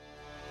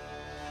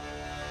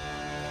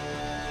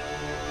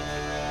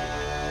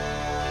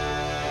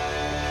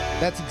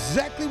That's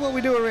exactly what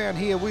we do around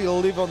here. We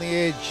live on the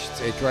edge.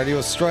 It's Edge Radio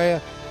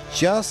Australia.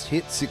 Just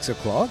hit 6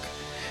 o'clock.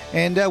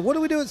 And what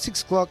do we do at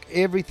 6 o'clock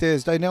every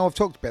Thursday? Now, I've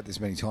talked about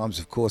this many times,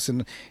 of course,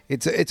 and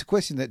it's a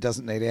question that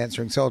doesn't need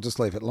answering, so I'll just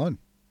leave it alone.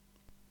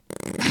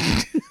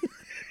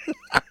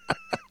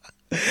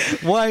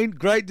 Wayne,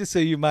 great to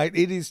see you, mate.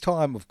 It is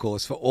time, of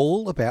course, for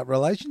All About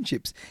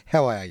Relationships.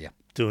 How are you?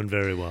 Doing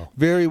very well.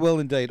 Very well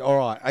indeed. All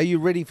right. Are you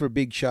ready for a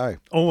big show?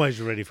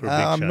 Always ready for a big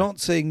show. I'm not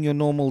seeing your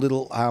normal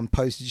little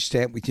postage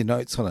stamp with your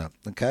notes on it,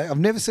 okay? I've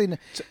never seen...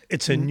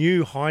 It's a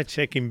new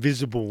high-tech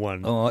invisible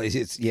one. Oh,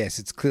 yes,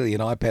 it's clearly an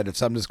iPad of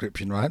some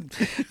description, right?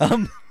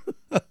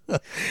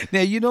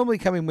 Now, you normally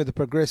come in with a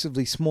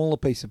progressively smaller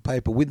piece of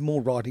paper with more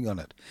writing on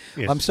it.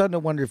 Yes. I'm starting to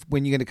wonder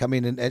when you're going to come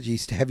in and actually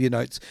have your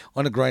notes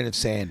on a grain of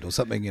sand or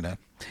something, you know.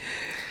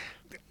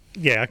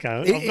 Yeah, okay.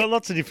 I've got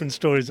lots of different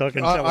stories I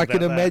can tell about I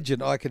can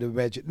that. I can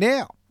imagine.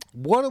 Now,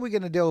 what are we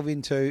going to delve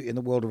into in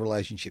the world of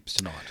relationships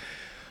tonight?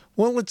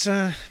 Well, it's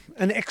an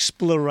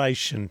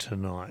exploration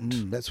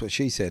tonight. That's what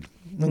she said.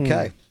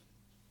 Okay.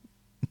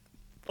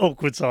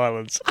 Awkward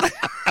silence.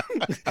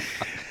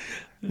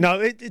 No,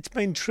 it's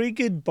been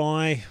triggered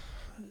by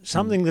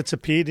something that's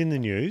appeared in the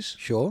news.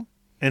 Sure.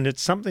 And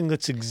it's something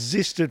that's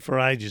existed for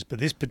ages, but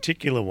this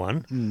particular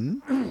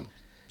one,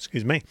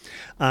 excuse me,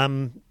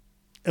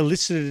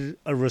 elicited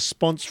a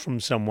response from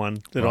someone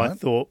that I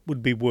thought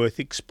would be worth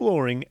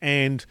exploring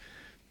and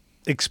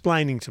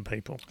explaining to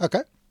people.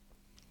 Okay.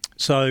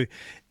 So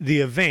the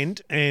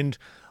event, and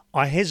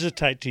I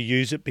hesitate to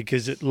use it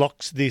because it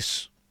locks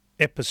this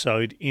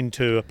episode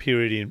into a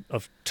period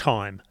of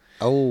time.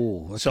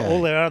 Oh, okay. So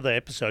all our other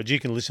episodes, you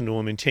can listen to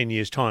them in 10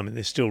 years' time and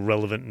they're still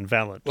relevant and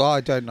valid. Well, I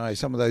don't know.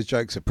 Some of those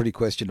jokes are pretty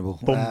questionable.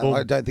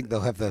 I don't think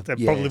they'll have the...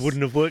 That probably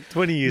wouldn't have worked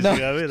 20 years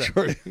ago either.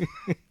 True.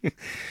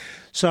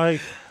 So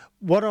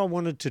what I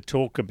wanted to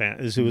talk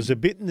about is there was a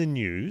bit in the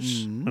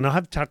news, and I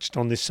have touched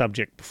on this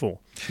subject before,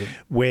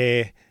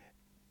 where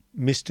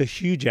Mr.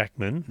 Hugh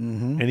Jackman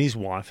and his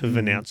wife have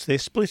announced they're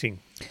splitting.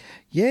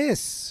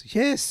 Yes.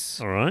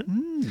 All right?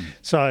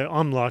 So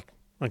I'm like,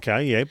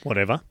 okay, yeah,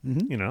 whatever.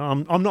 You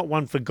know, I'm not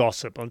one for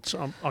gossip.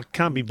 I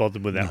can't be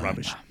bothered with that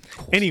rubbish.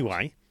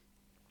 Anyway,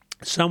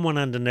 someone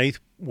underneath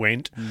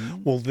went,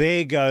 well,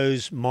 there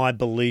goes my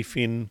belief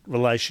in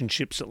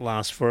relationships that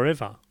last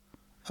forever.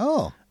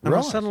 Oh, and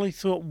right. I suddenly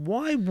thought,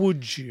 why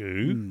would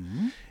you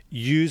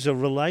use a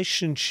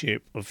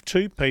relationship of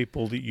two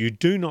people that you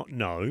do not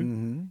know,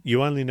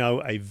 you only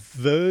know a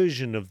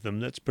version of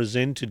them that's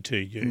presented to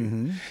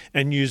you,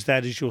 and use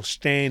that as your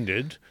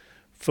standard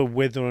for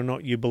whether or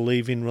not you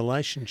believe in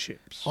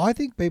relationships? I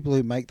think people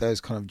who make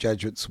those kind of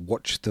judgments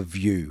watch The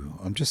View.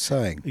 I'm just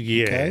saying.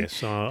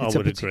 Yes, okay? I it's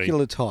would a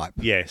particular type.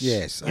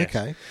 Yes.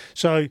 Okay.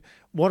 So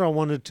what I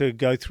wanted to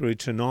go through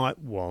tonight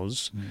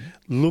was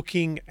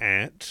looking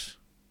at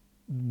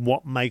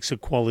what makes a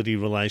quality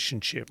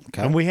relationship.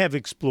 Okay. And we have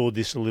explored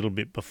this a little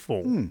bit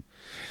before.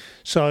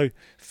 So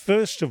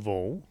first of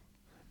all,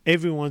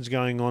 everyone's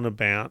going on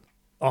about,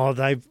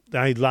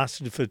 they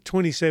lasted for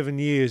 27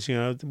 years, you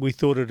know, we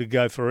thought it'd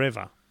go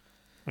forever.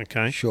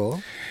 Okay?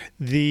 Sure.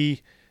 The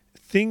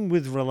thing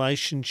with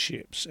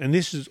relationships, and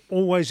this is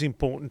always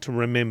important to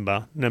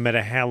remember, no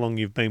matter how long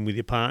you've been with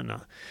your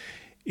partner,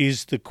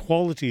 is the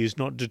quality is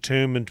not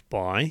determined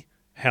by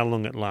how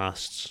long it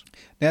lasts.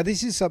 Now,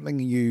 this is something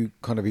you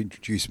kind of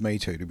introduced me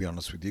to be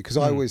honest with you, because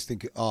I always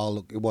think,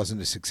 look, it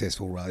wasn't a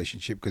successful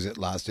relationship because it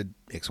lasted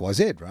X, Y,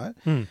 Z, right?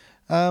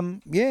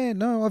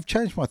 I've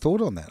changed my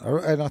thought on that.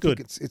 And I think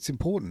it's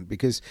important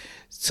because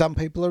some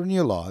people are in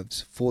your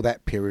lives for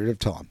that period of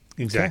time.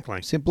 Exactly.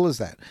 Okay? Simple as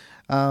that.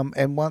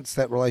 And once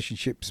that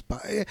relationship's...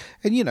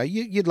 And, you know,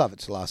 you'd love it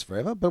to last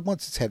forever, but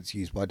once it's had its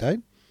use-by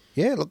date,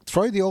 look,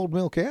 throw the old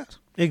milk out.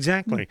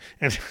 Exactly.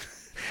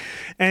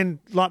 And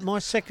like my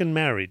second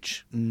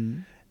marriage,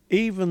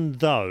 even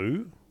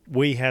though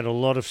we had a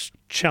lot of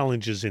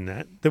challenges in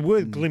that, there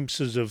were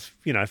glimpses of,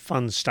 you know,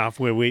 fun stuff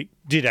where we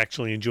did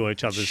actually enjoy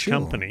each other's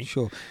company.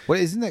 Sure. Well,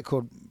 isn't that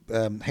called,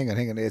 hang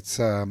on, it's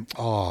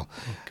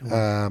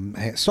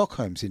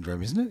Stockholm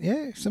Syndrome, isn't it?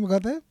 Yeah, something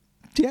like that?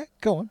 Yeah,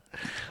 go on.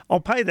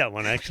 I'll pay that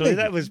one, actually.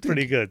 That was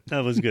pretty good.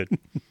 That was good.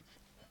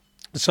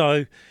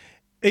 So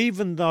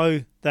even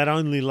though that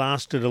only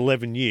lasted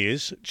 11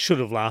 years, it should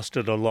have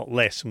lasted a lot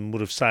less and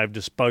would have saved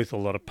us both a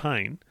lot of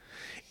pain.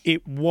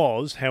 It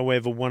was,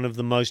 however, one of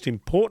the most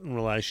important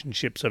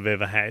relationships I've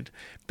ever had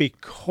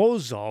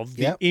because of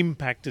the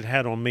impact it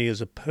had on me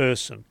as a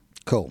person.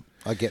 Cool.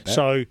 I get that.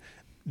 So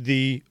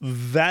the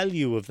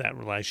value of that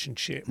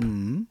relationship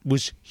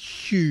was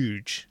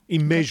huge,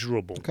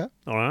 immeasurable. Okay.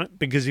 All right?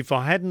 Because if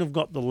I hadn't have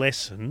got the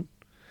lesson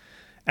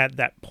at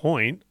that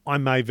point, I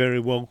may very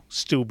well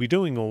still be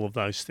doing all of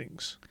those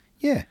things.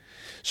 Yeah.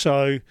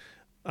 So,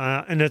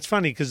 and it's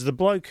funny because the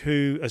bloke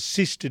who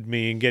assisted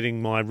me in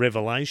getting my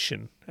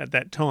revelation at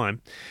that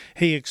time,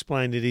 he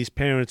explained that his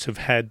parents have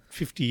had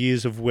 50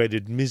 years of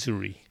wedded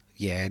misery.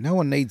 Yeah, no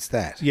one needs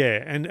that.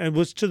 Yeah, and it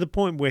was to the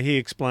point where he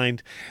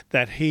explained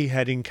that he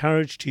had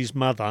encouraged his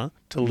mother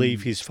to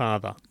leave his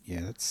father.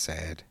 Yeah, that's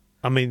sad.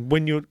 I mean,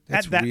 when you're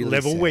That's at that really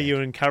level where sad.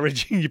 you're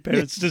encouraging your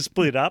parents to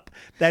split up,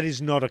 that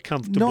is not a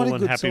comfortable Not a and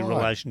good happy sign.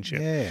 relationship.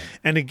 Yeah.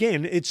 And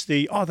again, it's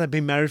they've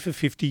been married for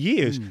 50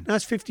 years. No,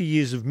 it's 50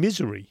 years of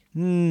misery.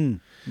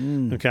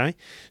 Okay?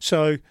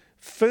 So,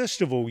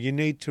 first of all, you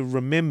need to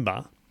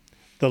remember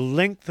the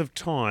length of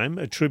time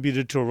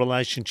attributed to a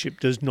relationship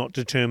does not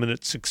determine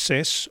its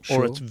success or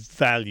Sure. its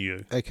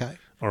value. Okay.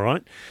 All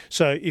right?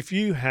 So, if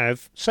you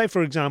have, say,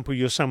 for example,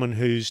 you're someone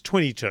who's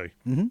 22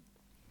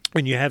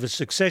 and you have a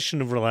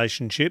succession of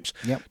relationships,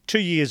 Yep. 2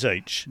 years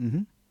each,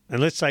 and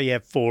let's say you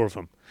have 4 of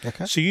them.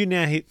 Okay. So you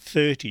now hit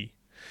 30.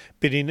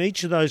 But in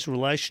each of those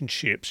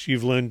relationships,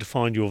 you've learned to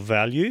find your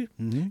value,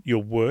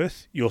 your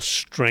worth, your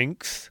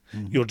strength,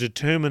 your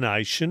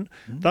determination.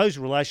 Those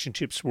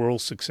relationships were all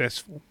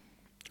successful.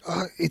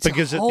 It's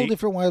Because a at whole the-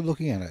 different way of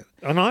looking at it.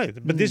 I know,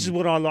 but this is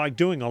what I like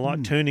doing. I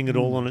like turning it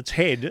all on its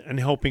head and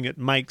helping it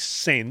make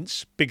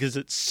sense because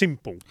it's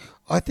simple.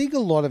 I think a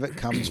lot of it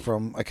comes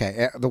from,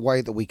 the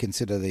way that we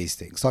consider these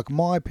things. Like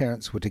my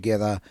parents were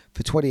together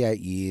for 28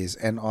 years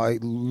and I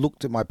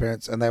looked at my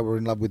parents and they were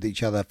in love with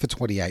each other for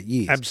 28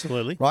 years.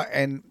 Absolutely. Right,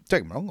 and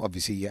don't get me wrong,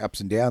 obviously your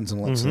ups and downs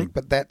and all that sort of thing,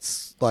 but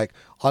that's like,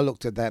 I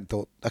looked at that and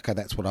thought, okay,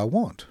 that's what I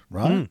want,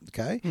 right?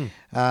 Okay.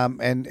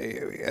 And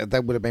they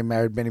would have been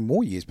married many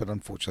more years, but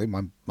unfortunately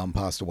my mum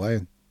passed away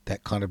and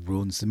that kind of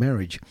ruins the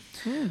marriage.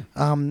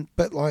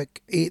 But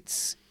like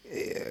it's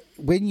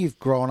when you've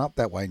grown up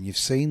that way and you've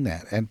seen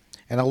that, and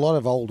a lot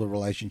of older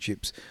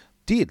relationships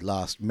did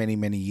last many,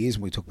 many years.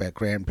 When we talk about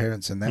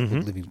grandparents and that, were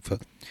living for,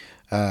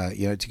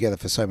 together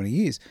for so many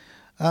years.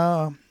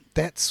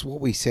 That's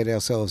what we set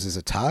ourselves as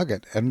a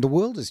target, and the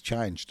world has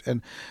changed.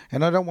 And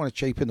I don't want to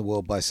cheapen the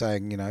world by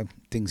saying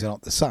things are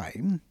not the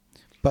same,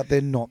 but they're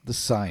not the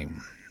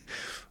same.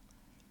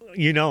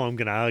 You know I'm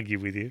going to argue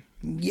with you.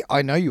 Yeah,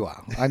 I know you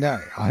are. I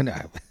know.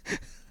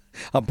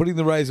 I'm putting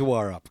the razor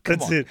wire up.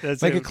 Come on.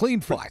 That's Make it. a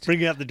clean fight.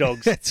 Bring out the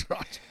dogs. That's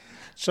right.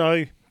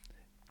 So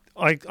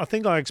I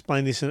think I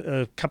explained this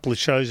a couple of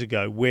shows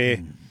ago where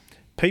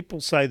people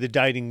say the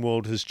dating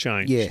world has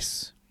changed.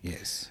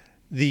 Yes.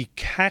 The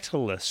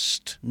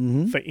catalyst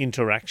for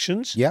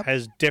interactions Yep.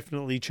 has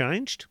definitely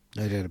changed.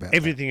 No doubt about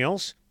Everything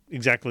else,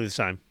 exactly the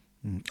same.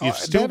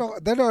 that.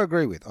 That I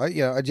agree with. I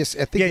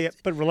think. Yeah,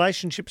 but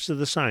relationships are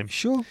the same.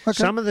 Sure. Okay.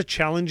 Some of the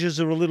challenges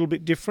are a little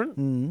bit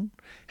different.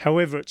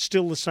 However, it's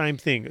still the same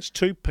thing. It's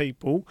two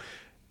people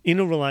in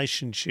a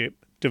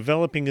relationship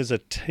developing as a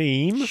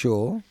team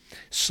Sure.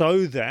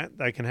 so that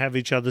they can have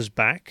each other's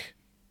back,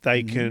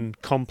 they can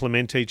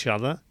complement each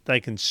other, they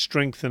can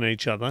strengthen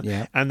each other,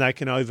 Yeah. and they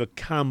can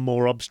overcome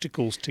more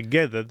obstacles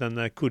together than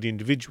they could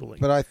individually.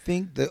 But I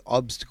think the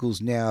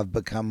obstacles now have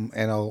become,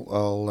 and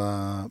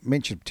I'll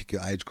mention a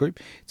particular age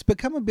group, it's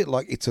become a bit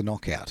like It's a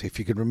Knockout, if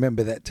you can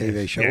remember that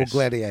TV show, or Yes.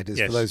 Gladiators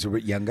Yes. for those who are a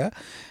bit younger.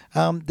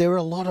 There are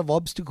a lot of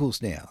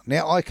obstacles now.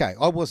 Now, okay,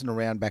 I wasn't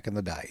around back in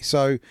the day,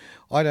 so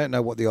I don't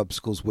know what the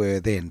obstacles were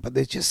then, but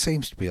there just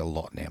seems to be a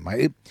lot now,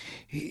 mate.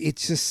 It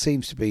just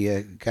seems to be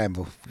a game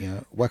of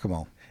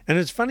whack-a-mole. And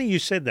it's funny you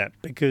said that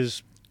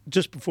because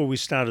just before we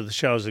started the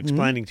show, I was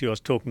explaining to you, I was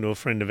talking to a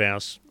friend of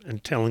ours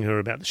and telling her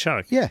about the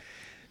show. Yeah.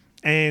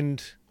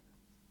 And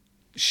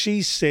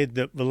she said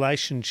that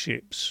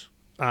relationships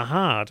are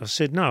hard. I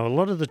said, no, a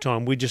lot of the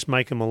time we just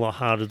make them a lot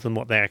harder than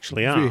what they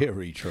actually are.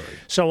 Very true.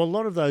 So a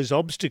lot of those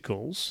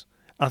obstacles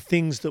are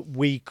things that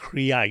we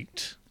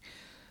create.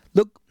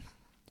 Look,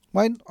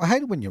 Wayne, I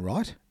hate it when you're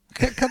right.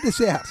 Cut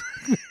this out.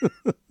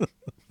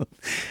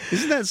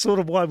 Isn't that sort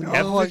of why we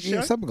have this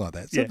show? Something like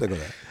that. Yeah. Something like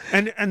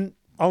that. And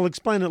I'll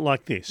explain it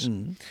like this.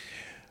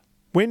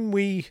 When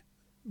we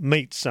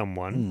meet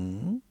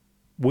someone,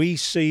 we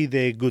see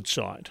their good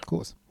side. Of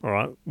course. All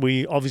right.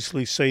 We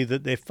obviously see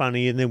that they're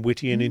funny and they're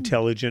witty and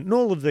intelligent and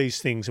all of these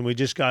things. And we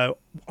just go,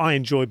 I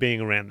enjoy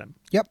being around them.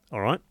 Yep.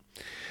 All right.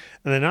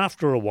 And then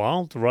after a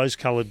while, the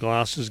rose-coloured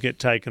glasses get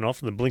taken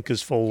off and the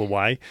blinkers fall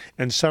away.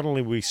 And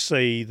suddenly we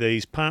see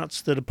these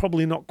parts that are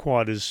probably not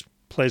quite as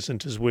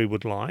pleasant as we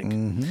would like.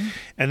 And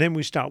then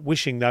we start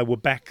wishing they were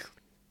back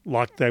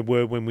like they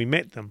were when we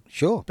met them.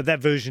 Sure. But that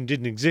version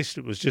didn't exist.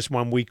 It was just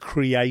one we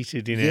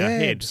created in our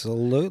head.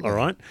 Absolutely. All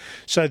right.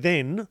 So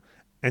then,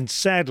 and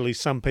sadly,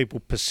 some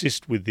people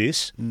persist with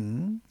this.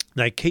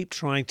 They keep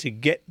trying to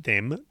get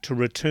them to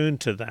return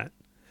to that.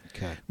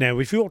 Okay. Now,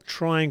 if you're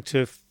trying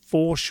to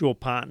force your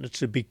partner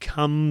to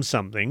become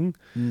something,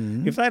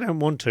 if they don't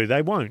want to,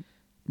 they won't.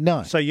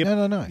 No. So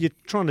No. you're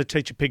trying to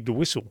teach a pig to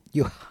whistle.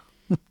 You.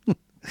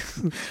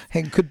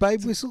 Could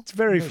Babe whistle? It's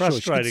very I'm not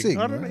sure. She could frustrating. sing,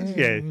 I don't right? know.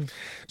 Yeah.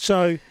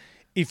 So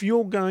if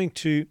you're going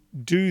to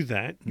do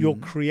that, you're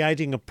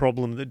creating a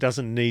problem that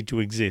doesn't need to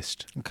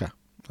exist. Okay.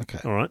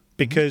 All right.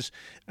 Because,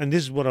 and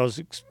this is what I was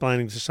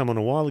explaining to someone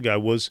a while ago,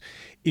 was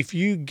if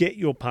you get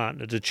your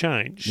partner to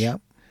change, Yeah.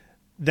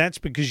 that's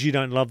because you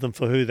don't love them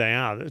for who they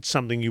are. It's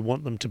something you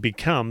want them to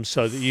become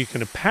so that you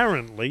can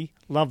apparently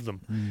love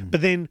them.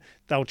 But then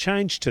they'll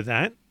change to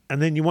that,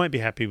 and then you won't be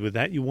happy with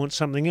that. You want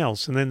something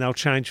else, and then they'll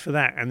change for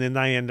that, and then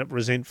they end up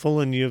resentful,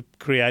 and you're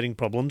creating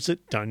problems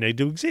that don't need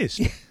to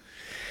exist.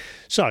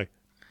 So,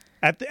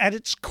 at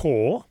its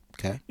core,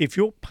 Okay. If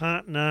your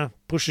partner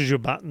pushes your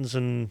buttons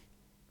and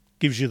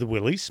gives you the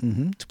willies,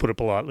 to put it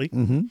politely,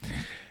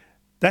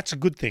 that's a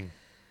good thing.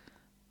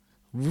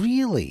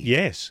 Really?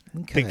 Yes.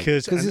 Okay.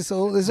 Because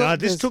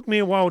this took me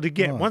a while to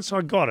get. Right. Once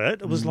I got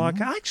it, it was like,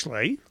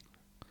 actually,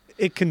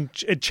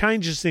 it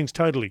changes things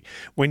totally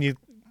when you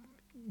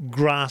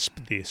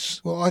grasp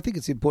this. Well, I think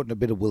it's important, a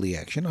bit of willy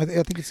action. I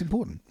think it's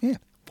important. Yeah.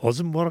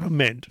 Wasn't what I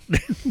meant.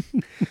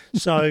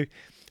 So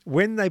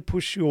when they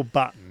push your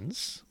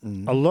buttons,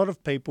 a lot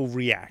of people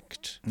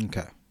react.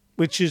 Okay.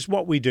 Which is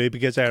what we do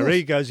because our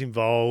ego's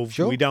involved.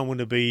 Sure. We don't want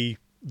to be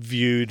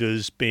viewed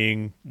as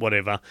being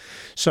whatever.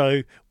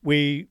 So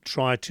we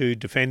try to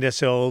defend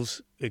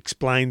ourselves,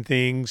 explain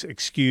things,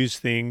 excuse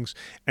things,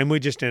 and we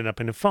just end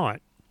up in a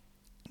fight.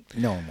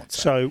 No one wants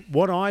that. So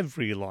what I've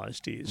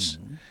realised is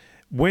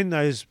when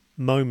those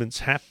moments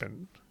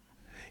happen,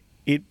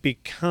 it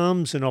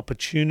becomes an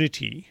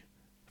opportunity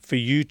for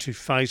you to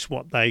face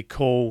what they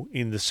call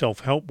in the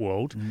self-help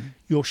world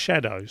your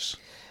shadows.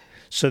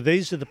 So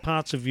these are the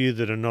parts of you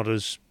that are not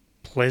as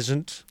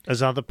pleasant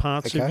as other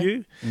parts of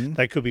you.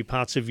 They could be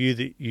parts of you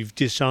that you've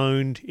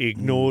disowned,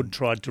 ignored,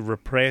 tried to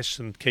repress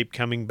and keep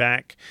coming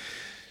back.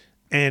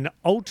 And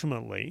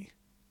ultimately,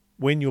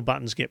 when your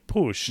buttons get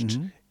pushed,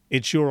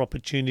 it's your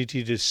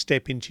opportunity to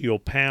step into your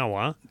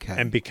power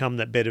and become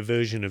that better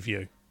version of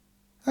you.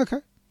 Okay.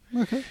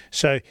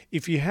 So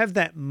if you have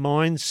that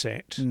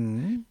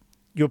mindset,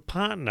 your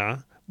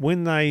partner,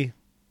 when they,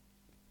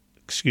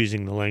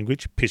 excusing the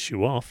language, piss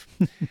you off,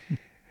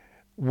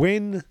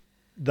 when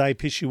they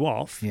piss you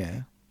off,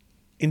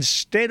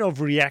 instead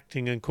of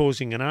reacting and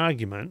causing an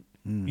argument,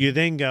 you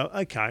then go,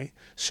 okay,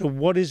 so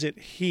what is it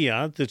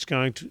here that's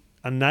going to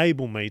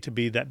enable me to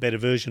be that better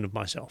version of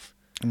myself?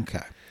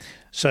 Okay.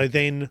 So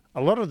then a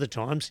lot of the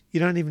times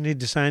you don't even need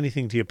to say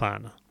anything to your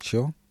partner.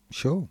 Sure.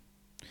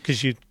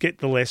 Because you get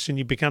the lesson,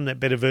 you become that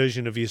better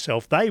version of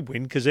yourself. They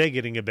win because they're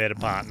getting a better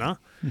partner.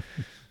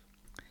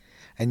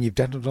 And you've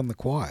done it on the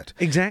quiet.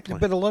 Exactly.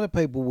 But a lot of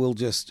people will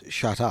just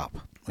shut up,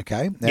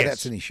 okay? Now,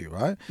 that's an issue,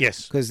 right?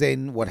 Yes. Because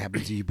then what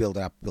happens is you build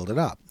it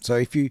up. So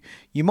if you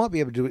might be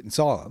able to do it in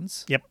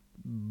silence. Yep.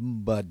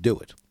 But do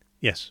it.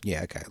 Yes.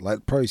 Yeah, okay.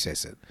 Like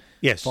process it.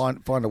 Yes.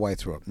 Find a way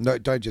through it. No,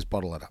 don't just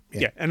bottle it up.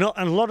 Yeah. And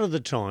a lot of the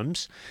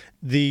times,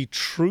 the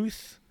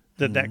truth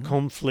that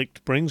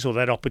conflict brings or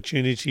that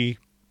opportunity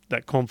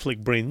that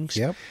conflict brings,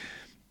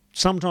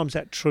 sometimes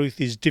that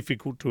truth is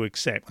difficult to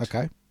accept.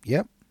 Okay.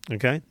 Yep.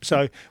 Okay.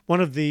 So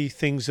one of the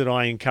things that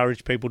I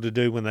encourage people to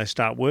do when they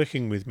start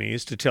working with me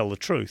is to tell the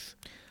truth.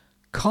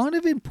 Kind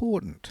of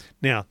important.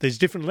 Now, there's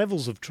different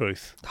levels of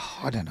truth.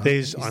 Oh, I don't know.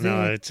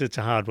 It's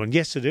a hard one.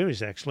 Yes, there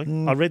is actually.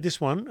 I read this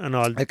one and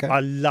I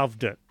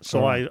loved it.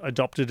 So I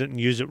adopted it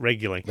and use it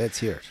regularly. Let's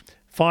hear it.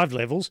 5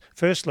 levels.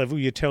 First level,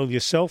 you tell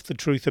yourself the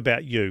truth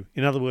about you.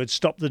 In other words,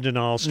 stop the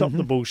denial, stop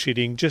the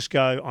bullshitting. Just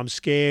go, I'm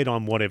scared,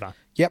 I'm whatever.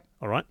 Yep.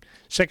 All right.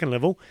 Second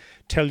level,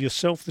 tell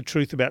yourself the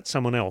truth about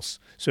someone else.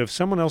 So if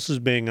someone else is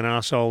being an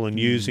arsehole and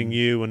using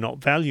you and not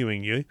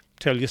valuing you,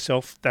 tell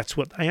yourself that's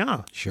what they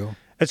are. Sure.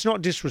 It's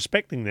not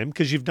disrespecting them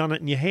because you've done it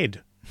in your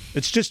head.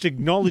 It's just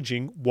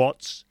acknowledging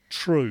what's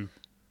true.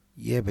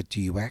 Yeah, but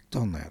do you act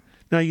on that?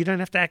 No, you don't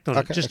have to act on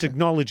it. Just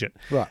acknowledge it.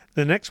 Right.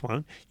 The next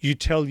one, you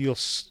tell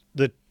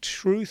the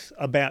truth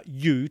about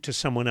you to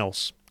someone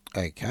else.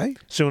 Okay.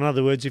 So in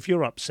other words, if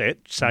you're upset,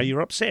 say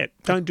you're upset.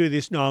 Don't do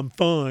this, no, I'm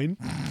fine.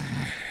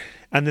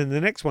 And then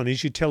the next one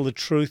is you tell the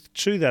truth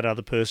to that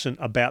other person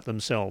about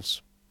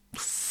themselves.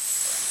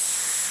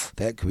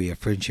 That could be a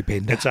friendship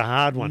ender. It's a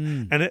hard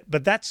one.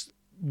 But that's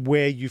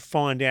where you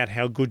find out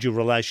how good your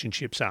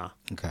relationships are.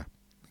 Okay.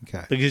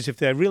 Because if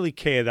they really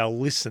care, they'll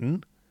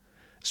listen,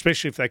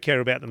 especially if they care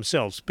about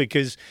themselves.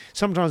 Because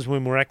sometimes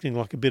when we're acting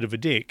like a bit of a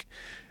dick,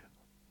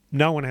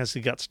 no one has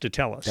the guts to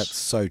tell us. That's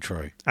so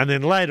true. And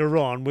then later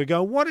on, we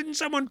go, why didn't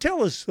someone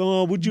tell us?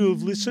 Oh, would you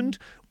have listened?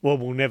 Well,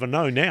 we'll never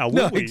know now,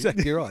 will we?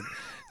 Exactly right.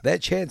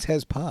 That chance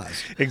has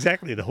passed.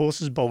 Exactly. The horse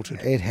has bolted.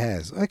 It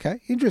has.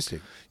 Okay.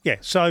 Interesting. Yeah.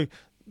 So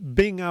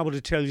being able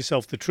to tell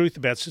yourself the truth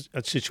about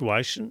a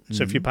situation.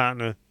 So if your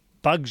partner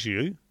bugs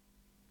you,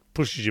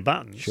 pushes your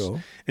buttons,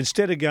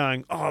 instead of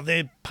going, oh,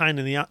 they're pain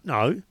in the ass.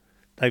 No,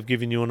 they've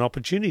given you an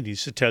opportunity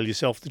to tell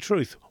yourself the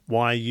truth.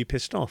 Why are you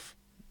pissed off?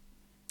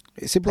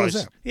 Simple as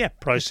that. Yeah,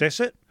 process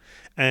it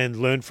and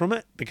learn from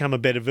it. Become a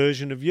better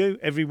version of you.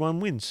 Everyone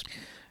wins.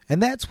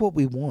 And that's what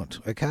we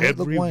want, okay?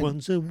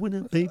 Everyone's a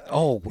winner, babe.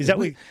 Oh, is that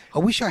I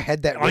wish I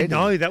had that ready. I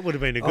know, that would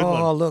have been a good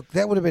one. Oh, look,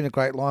 that would have been a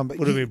great line. But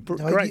would have been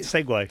great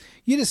segue.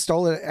 You just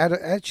stole it out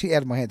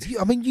of my hands.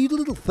 I mean, you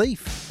little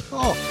thief.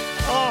 Oh,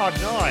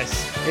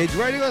 nice. Edge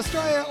Radio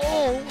Australia,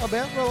 all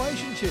about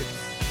relationships.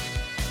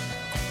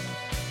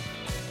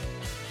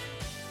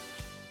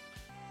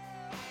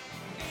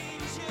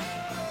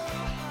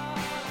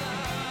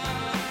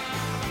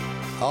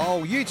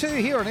 Oh, you too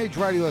here on Edge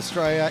Radio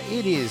Australia.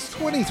 It is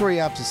 23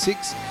 after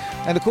 6.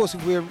 And of course,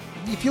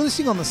 if you're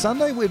listening on the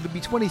Sunday, it would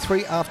be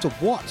 23 after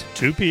what?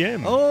 2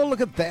 p.m. Oh, look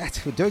at that.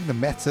 We're doing the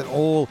maths at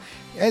all.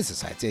 As I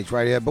say, it's Edge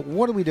Radio. But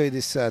what do we do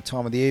this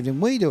time of the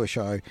evening? We do a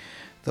show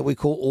that we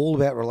call All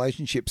About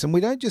Relationships. And we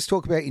don't just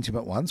talk about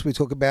intimate ones. We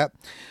talk about,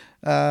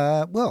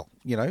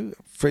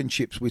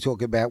 friendships. We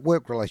talk about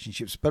work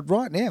relationships. But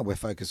right now we're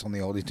focused on the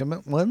old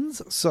intimate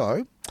ones.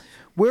 So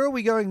where are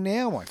we going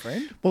now, my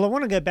friend? Well, I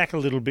want to go back a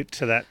little bit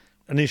to that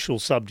initial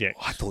subject.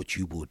 I thought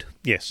you would.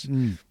 Yes.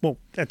 Well,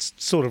 that's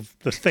sort of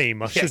the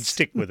theme. I should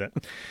stick with it.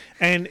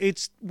 And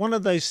it's one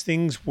of those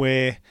things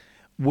where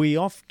we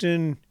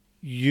often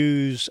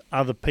use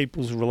other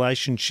people's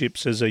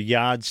relationships as a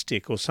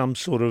yardstick or some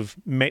sort of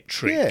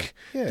metric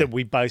that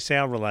we base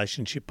our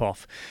relationship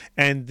off.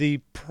 And the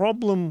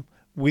problem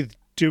with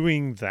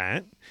doing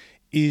that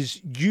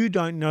is you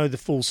don't know the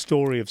full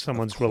story of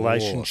someone's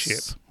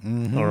relationship,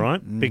 all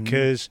right?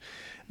 Because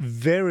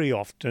very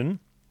often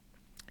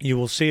you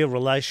will see a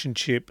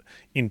relationship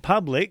in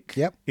public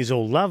is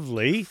all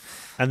lovely,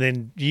 and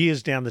then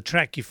years down the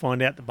track you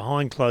find out that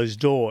behind closed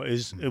door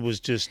it was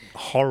just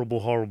horrible.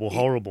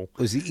 It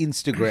was the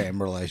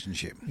Instagram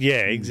relationship.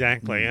 Yeah,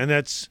 exactly. And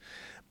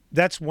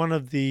that's one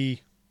of the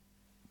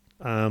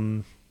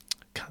can't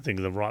think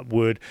of the right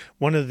word.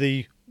 One of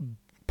the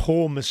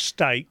poor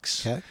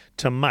mistakes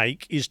to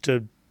make is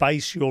to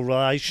base your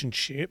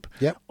relationship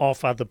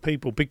off other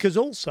people, because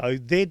also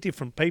they're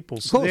different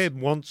people, so their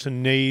wants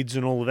and needs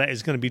and all of that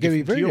is going to be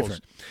different to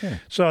yours. Yeah.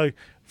 So,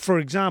 for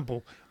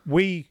example,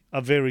 we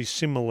are very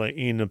similar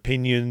in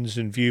opinions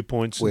and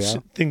viewpoints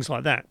and things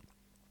like that.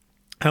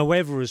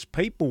 However, as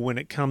people, when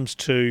it comes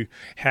to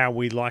how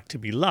we like to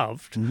be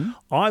loved,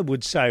 I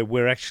would say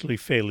we're actually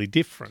fairly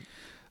different.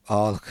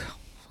 Oh, look,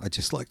 I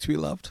just like to be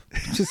loved.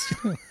 Just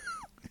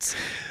it's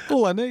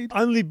all I need.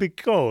 Only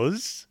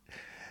because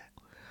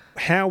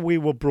how we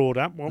were brought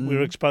up, what we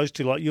were exposed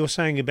to, like you're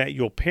saying about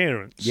your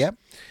parents. Yep.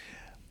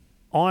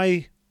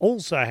 I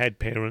also had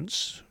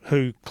parents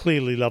who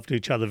clearly loved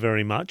each other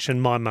very much,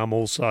 and my mum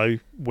also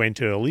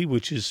went early,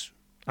 which is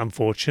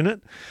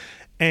unfortunate.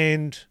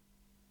 And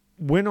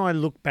when I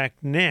look back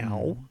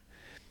now,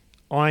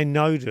 I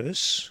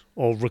notice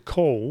or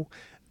recall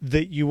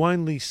that you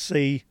only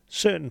see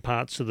certain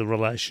parts of the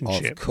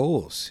relationship. Of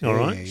course. All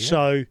right? Yeah.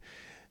 So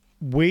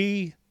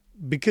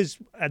because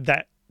at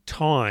that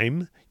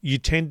time you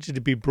tended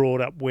to be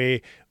brought up where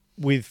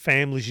with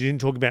families you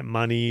didn't talk about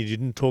money, you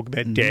didn't talk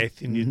about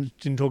death, and you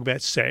didn't talk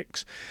about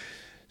sex.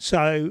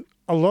 So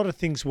a lot of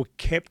things were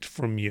kept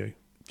from you.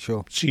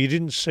 Sure. So you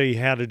didn't see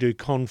how to do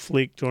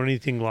conflict or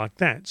anything like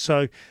that.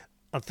 So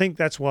I think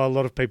that's why a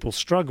lot of people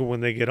struggle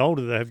when they get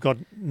older. They've got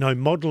no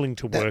modelling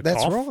to work off.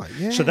 That's right,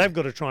 yeah. So they've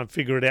got to try and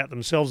figure it out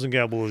themselves and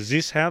go, well, is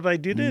this how they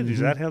did it? Is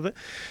that how they...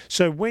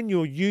 So when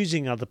you're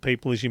using other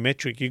people as your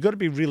metric, you've got to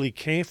be really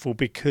careful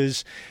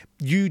because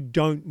you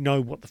don't know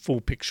what the full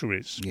picture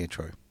is. Yeah,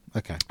 true.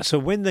 Okay. So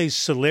when these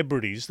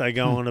celebrities, they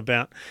go on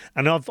about...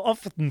 And I've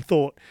often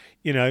thought,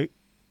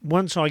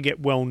 once I get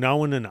well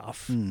known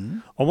enough,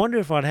 I wonder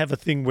if I'd have a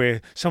thing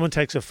where someone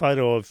takes a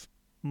photo of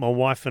my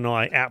wife and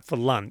I out for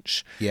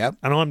lunch, and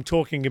I'm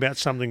talking about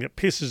something that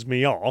pisses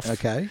me off,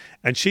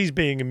 and she's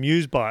being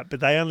amused by it, but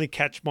they only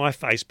catch my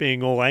face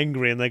being all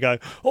angry, and they go,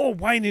 "Oh,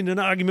 Wayne in an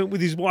argument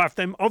with his wife.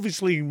 Then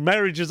obviously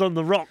marriage is on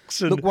the rocks."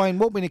 And look, Wayne,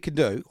 what we can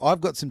do,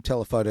 I've got some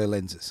telephoto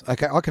lenses.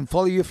 Okay, I can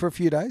follow you for a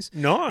few days.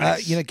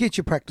 Nice. Get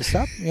your practice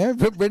up.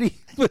 Ready.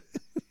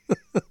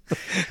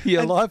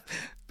 Your life.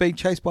 Being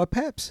chased by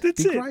Paps.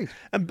 That's it. Great.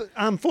 And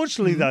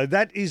unfortunately, though,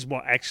 that is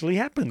what actually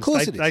happens. Of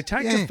course it is. They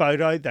take a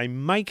photo, they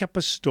make up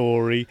a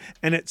story,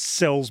 and it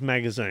sells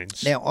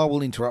magazines. Now, I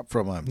will interrupt for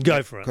a moment.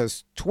 Go for it.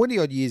 Because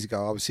 20-odd years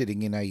ago, I was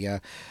sitting in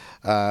a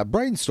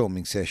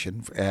brainstorming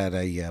session at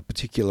a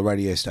particular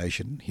radio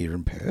station here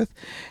in Perth,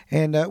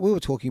 and we were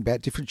talking about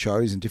different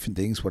shows and different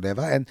things,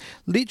 whatever, and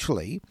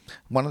literally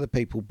one of the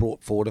people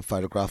brought forward a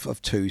photograph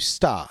of two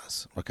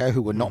stars,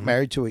 who were not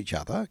married to each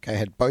other,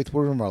 both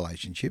were in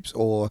relationships,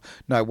 or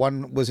no,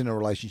 one was in a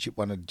relationship,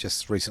 one had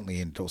just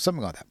recently ended, or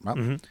something like that,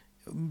 right?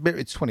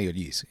 It's 20-odd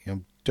years.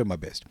 I'm doing my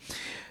best.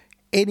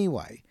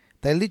 Anyway,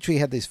 they literally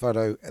had this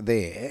photo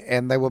there,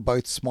 and they were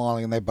both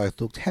smiling, and they both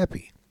looked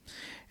happy.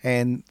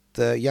 And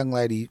the young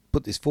lady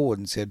put this forward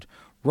and said,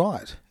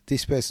 right,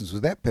 this person's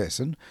with that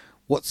person.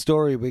 What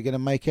story are we going to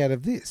make out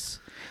of this?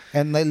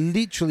 And they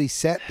literally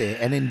sat there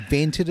and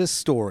invented a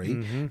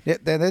story.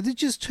 They're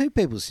just two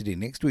people sitting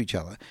next to each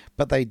other,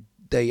 but they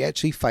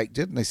actually faked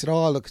it, and they said,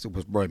 oh, look, it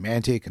was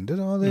romantic, and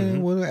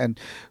and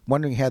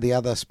wondering how the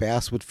other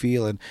spouse would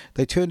feel, and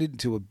they turned it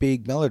into a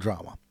big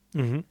melodrama.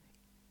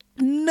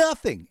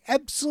 Nothing,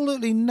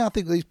 absolutely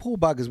nothing. These poor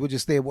buggers were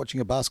just there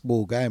watching a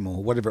basketball game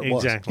or whatever it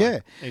was.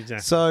 Exactly.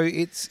 So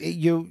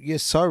you're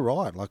so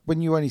right. Like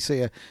when you only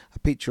see a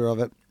picture of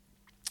it,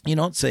 you're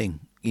not seeing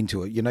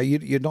into it.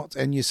 You're not,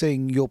 and you're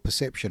seeing your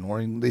perception, or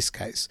in this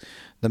case,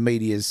 the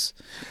media's.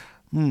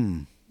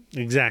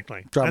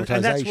 Exactly. Dramatisation.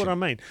 And that's what I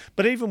mean.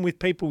 But even with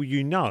people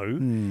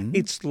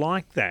it's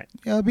like that.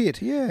 Yeah, a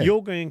bit, yeah.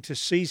 You're going to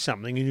see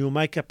something and you'll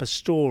make up a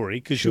story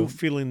because you'll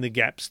fill in the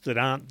gaps that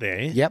aren't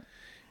there. Yep.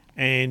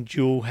 And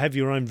you'll have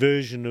your own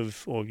version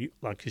of, or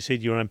like you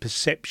said, your own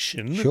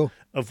perception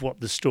of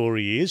what the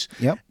story is.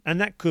 Yep. And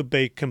that could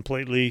be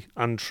completely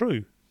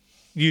untrue.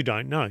 You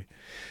don't know.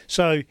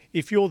 So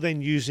if you're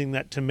then using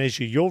that to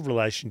measure your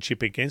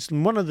relationship against,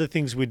 and one of the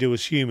things we do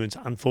as humans,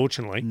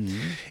 unfortunately,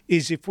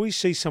 is if we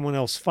see someone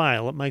else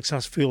fail, it makes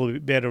us feel a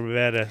bit better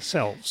about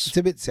ourselves. It's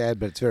a bit sad,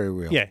 but it's very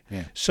real. Yeah.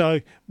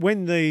 So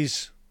when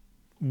these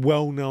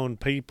well-known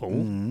people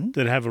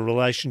that have a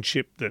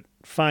relationship that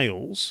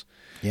fails,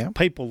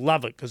 people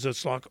love it because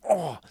it's like,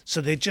 oh,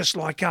 so they're just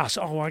like us.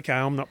 Oh, okay,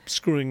 I'm not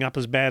screwing up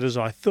as bad as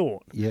I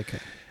thought. Yeah, okay.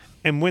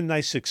 And when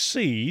they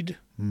succeed,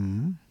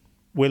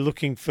 we're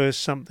looking for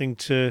something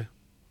to...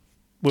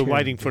 We're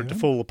waiting for it to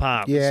fall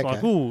apart. Yeah, it's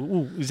like,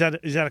 ooh, is that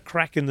a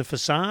crack in the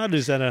facade?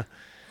 Is that a...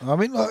 I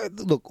mean,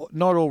 look,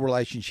 not all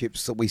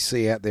relationships that we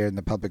see out there in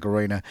the public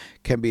arena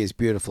can be as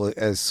beautiful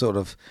as sort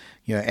of,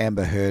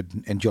 Amber Heard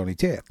and Johnny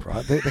Depp,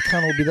 right? They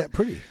can't all be that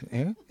pretty.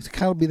 It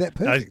can't all be that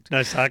perfect.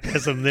 No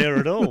sarcasm there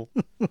at all.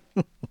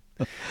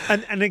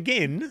 And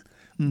again,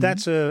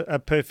 that's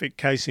a perfect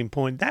case in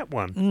point, that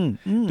one.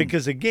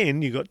 Because,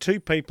 again, you've got two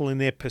people in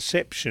their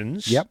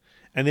perceptions. Yep.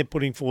 And they're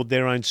putting forward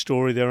their own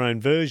story, their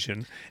own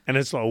version. And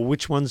it's like, well,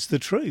 which one's the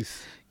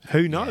truth?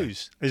 Who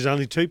knows? There's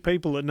only two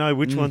people that know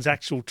which one's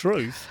actual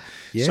truth.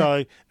 Yeah.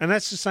 So, and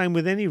that's the same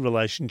with any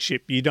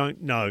relationship. You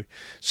don't know.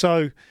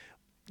 So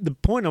the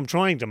point I'm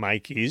trying to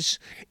make is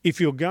if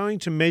you're going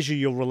to measure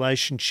your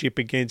relationship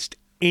against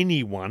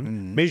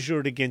anyone, measure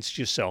it against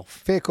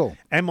yourself. Fair call.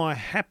 Am I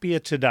happier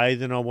today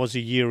than I was a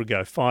year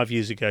ago, 5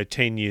 years ago,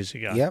 10 years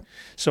ago? Yep.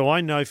 So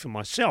I know for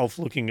myself,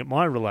 looking at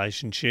my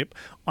relationship,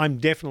 I'm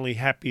definitely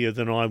happier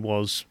than I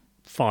was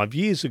 5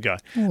 years ago.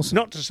 Awesome.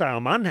 Not to say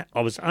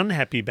I was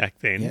unhappy back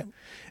then. Yep.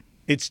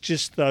 It's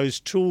just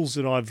those tools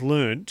that I've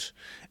learnt,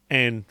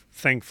 and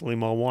thankfully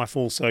my wife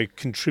also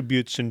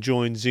contributes and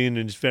joins in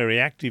and is very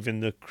active in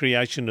the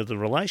creation of the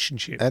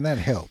relationship. And that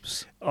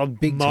helps.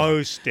 Big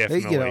most time.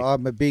 Definitely.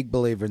 I'm a big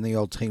believer in the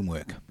old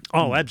teamwork.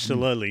 Oh,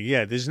 absolutely.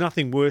 Yeah. There's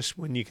nothing worse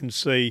when you can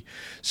see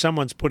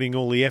someone's putting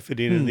all the effort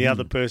in and the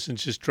other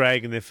person's just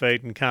dragging their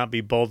feet and can't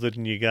be bothered,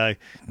 and you go,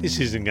 this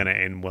isn't going to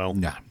end well.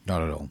 No,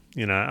 not at all.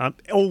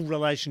 All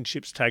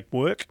relationships take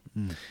work.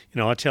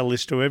 I tell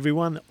this to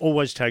everyone, it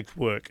always takes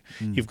work.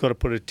 You've got to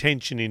put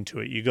attention into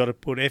it. You've got to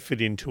put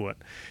effort into it.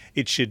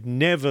 It should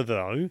never,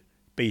 though,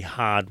 be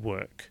hard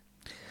work.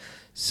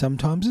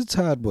 Sometimes it's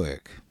hard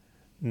work.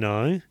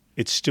 No,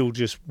 it's still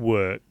just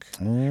work.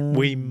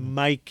 We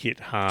make it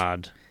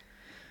hard.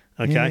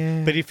 Okay,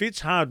 Yeah. but if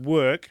it's hard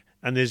work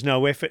and there's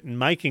no effort in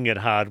making it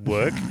hard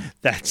work,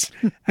 that's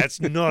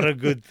not a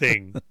good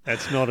thing.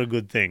 That's not a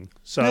good thing.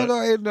 So,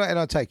 and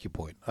I take your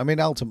point. I mean,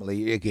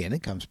 ultimately, again,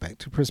 it comes back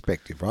to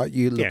perspective, right?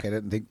 You look at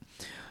it and think,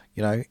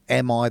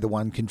 am I the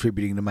one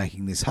contributing to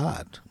making this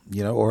hard?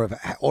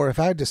 Or if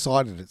I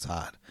decided it's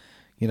hard,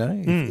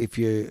 if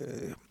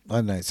you, I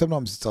don't know,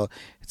 sometimes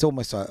it's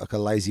almost like a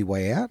lazy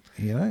way out.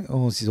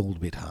 This is all a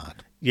bit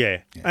hard. Yeah.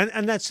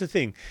 And that's the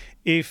thing.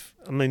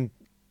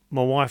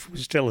 My wife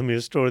was telling me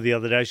a story the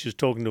other day. She was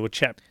talking to a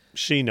chap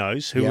she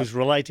knows who was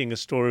relating a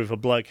story of a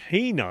bloke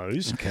he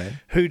knows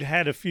who'd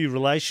had a few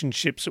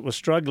relationships that were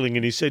struggling,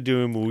 and he said to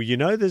him,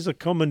 well, there's a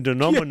common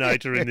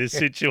denominator in this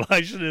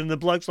situation. And the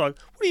bloke's like,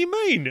 what do you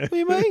mean? What do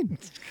you mean?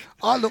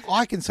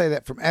 I can say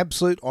that from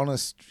absolute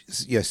honest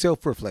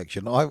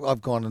self-reflection.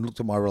 I've gone and looked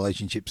at my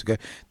relationships and go,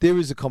 there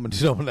is a common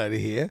denominator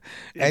here.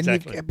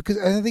 Exactly. And because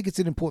I think it's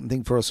an important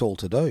thing for us all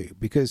to do,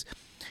 because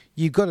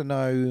you've got to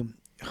know...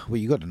 Well,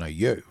 you got to know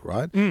you,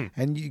 right?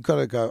 And you got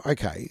to go,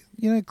 okay,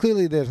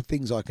 clearly there are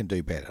things I can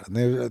do better, and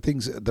there are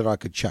things that I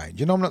could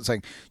change. And I'm not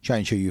saying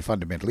change who you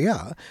fundamentally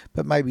are,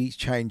 but maybe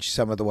change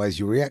some of the ways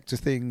you react to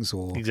things,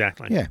 or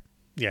exactly,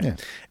 yeah.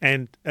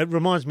 And it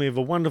reminds me of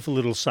a wonderful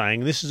little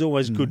saying. This is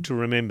always good to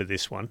remember.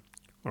 This one,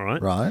 all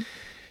right? Right.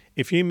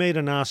 If you meet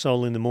an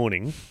arsehole in the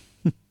morning,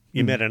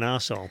 you met an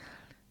arsehole.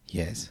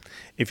 Yes.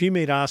 If you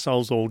meet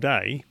arseholes all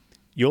day,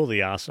 you're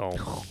the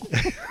arsehole.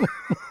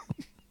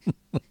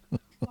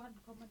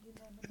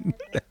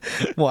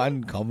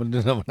 One common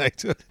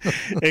denominator.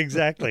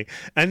 Exactly.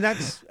 And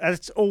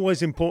that's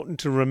always important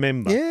to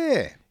remember.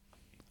 Yeah.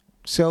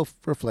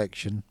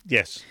 Self-reflection.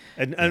 Yes.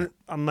 And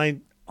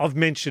I've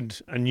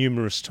mentioned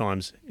numerous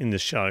times in the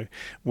show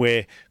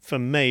where, for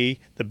me,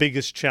 the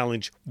biggest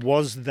challenge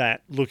was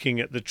that looking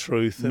at the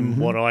truth and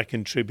what I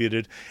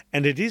contributed.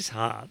 And it is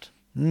hard.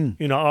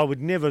 I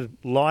would never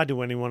lie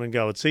to anyone and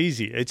go, it's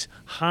easy. It's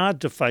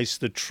hard to face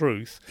the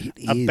truth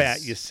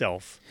about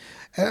yourself.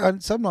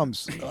 And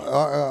sometimes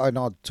I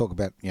talk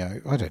about,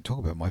 I don't talk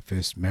about my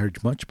first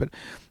marriage much, but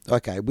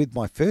okay, with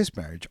my first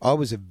marriage, I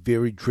was a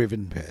very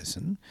driven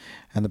person,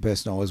 and the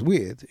person I was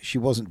with, she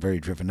wasn't very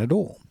driven at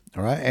all.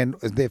 All right. And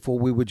therefore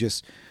we were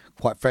just,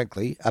 quite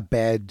frankly, a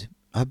bad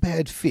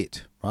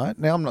fit. Right.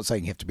 Now, I'm not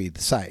saying you have to be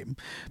the same,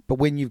 but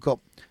when you've got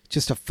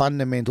just a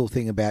fundamental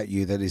thing about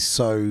you that is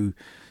so,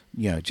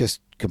 just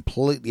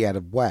completely out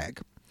of whack,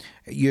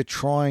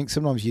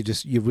 sometimes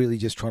you're really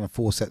just trying to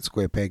force that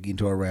square peg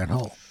into a round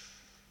hole.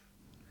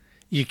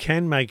 You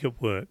can make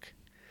it work.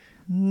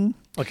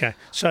 Okay,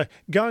 so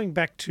going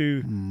back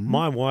to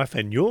my wife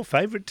and your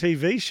favourite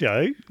TV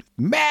show.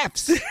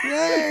 Maths!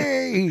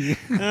 Yay!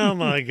 Oh,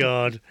 my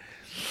God.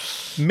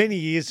 Many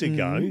years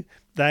ago,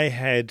 they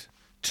had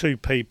 2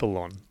 people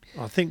on.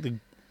 I think the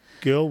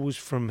girl was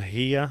from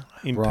here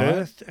in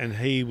Perth, and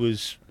he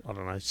was, I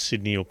don't know,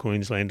 Sydney or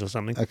Queensland or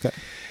something. Okay.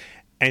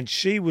 And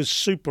she was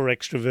super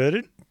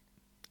extroverted,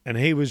 and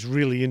he was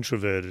really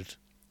introverted.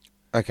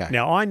 Okay.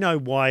 Now, I know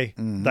why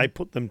they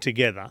put them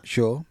together.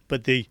 Sure.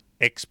 But the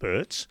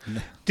experts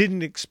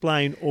didn't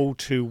explain all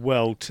too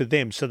well to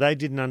them, so they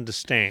didn't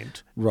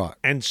understand. Right.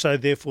 And so,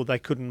 therefore, they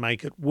couldn't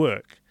make it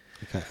work.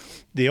 Okay.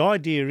 The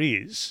idea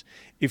is,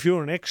 if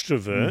you're an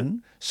extrovert,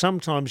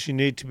 sometimes you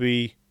need to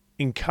be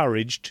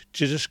encouraged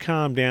to just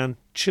calm down,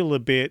 chill a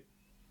bit,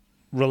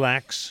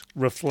 relax,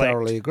 reflect,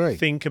 Thoroughly agree.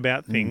 think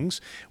about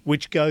things,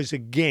 which goes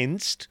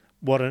against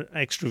what an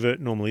extrovert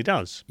normally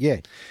does. Yeah.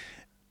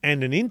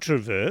 And an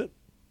introvert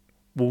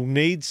will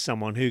need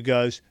someone who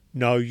goes,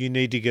 no, you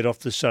need to get off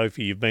the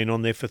sofa. You've been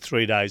on there for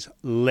 3 days.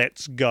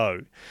 Let's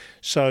go.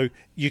 So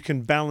you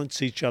can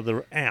balance each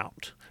other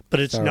out. But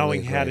it's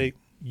knowing how to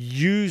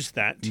use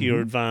that to your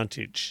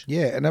advantage.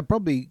 Yeah, and it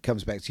probably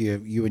comes back to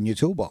you and your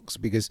toolbox,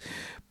 because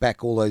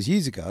back all those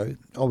years ago,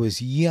 I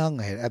was young.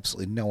 I had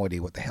absolutely no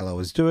idea what the hell I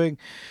was doing.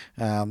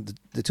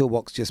 The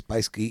toolbox just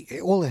basically,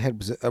 all it had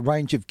was a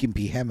range of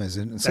gimpy hammers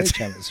and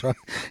sledgehammers, right?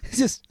 It's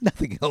just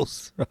nothing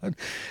else, right?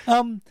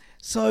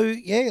 So,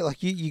 yeah,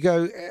 like you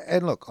go,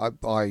 and look, I'm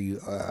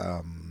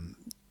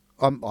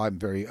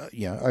very,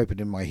 open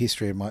in my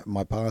history and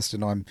my past,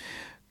 and I'm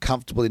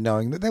comfortable in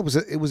knowing that it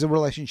was a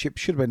relationship,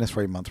 should have been a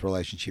 3-month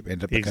relationship,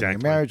 ended up becoming a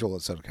marriage, all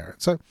that sort of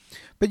carrot. So,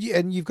 but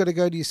you've got to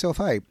go to yourself,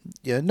 hey,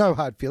 no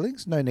hard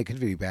feelings, no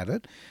negativity about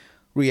it.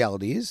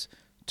 Reality is,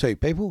 2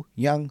 people,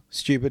 young,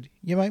 stupid,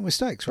 you make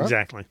mistakes, right?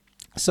 Exactly.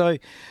 So,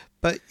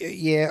 but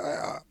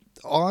yeah,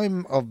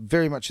 I'm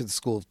very much of the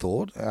school of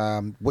thought.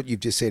 What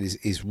you've just said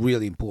is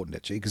really important,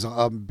 actually, because I'm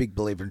a big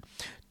believer in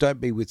don't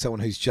be with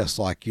someone who's just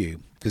like you,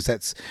 because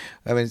it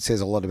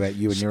says a lot about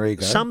you and your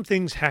ego. Some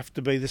things have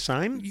to be the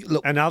same,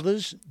 and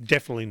others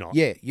definitely not.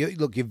 Yeah,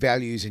 your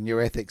values and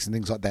your ethics and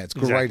things like that, it's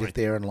great if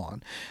they're in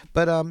line.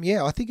 But,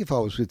 I think if I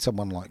was with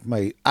someone like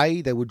me,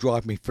 they would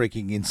drive me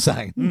freaking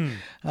insane.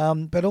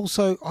 But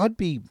also, I'd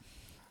be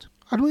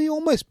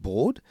almost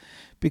bored,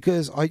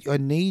 because I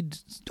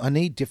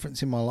need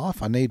difference in my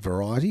life. I need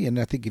variety, and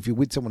I think if you're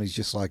with someone who's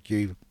just like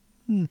you,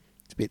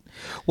 it's a bit.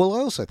 Well, I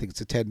also think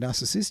it's a tad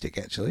narcissistic,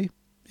 actually.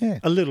 Yeah,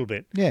 a little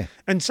bit. Yeah,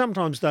 and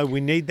sometimes though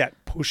we need that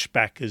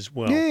pushback as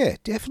well. Yeah,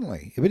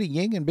 definitely a bit of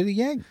yin and a bit of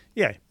yang.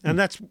 Yeah, and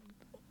that's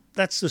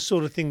the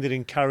sort of thing that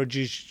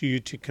encourages you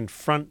to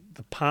confront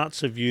the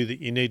parts of you that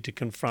you need to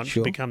confront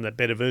to become that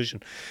better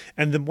version.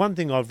 And the one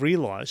thing I've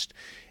realised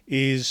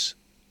is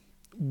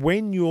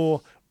when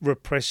you're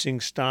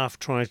repressing stuff,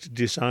 trying to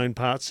disown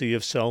parts of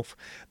yourself,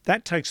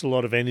 that takes a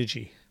lot of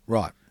energy.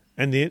 Right.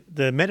 And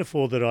the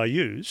metaphor that I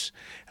use,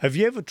 have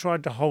you ever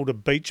tried to hold a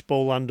beach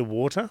ball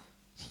underwater?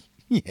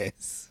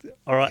 Yes.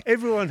 All right.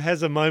 Everyone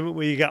has a moment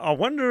where you go, I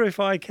wonder if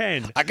I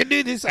can. I can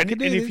do this. And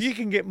if you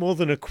can get more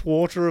than a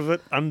quarter of it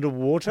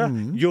underwater,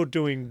 you're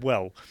doing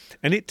well.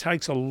 And it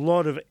takes a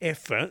lot of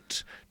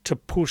effort to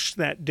push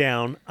that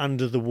down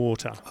under the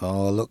water.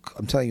 Oh, look,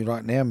 I'm telling you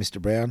right now,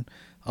 Mr. Brown,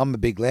 I'm a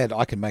big lad.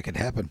 I can make it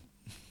happen.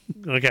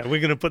 Okay, we're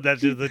going to put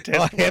that to the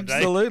test.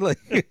 Absolutely.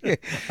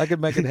 I can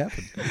make it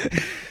happen.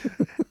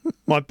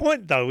 My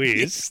point, though,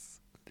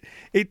 is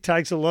it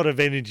takes a lot of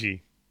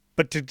energy.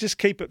 But to just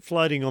keep it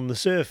floating on the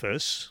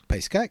surface...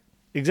 Piece of cake.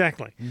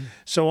 Exactly.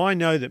 So I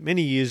know that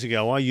many years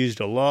ago I used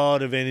a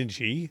lot of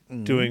energy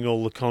doing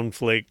all the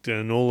conflict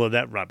and all of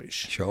that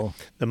rubbish. Sure.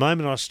 The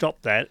moment I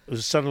stopped that, it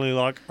was suddenly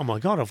like, oh my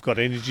God, I've got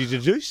energy to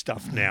do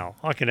stuff now.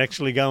 I can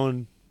actually go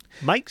and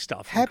make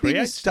stuff.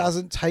 Happiness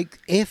doesn't take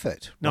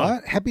effort,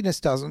 right? Happiness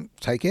doesn't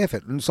take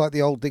effort. And it's like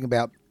the old thing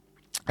about,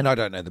 and I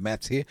don't know the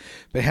maths here,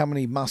 but how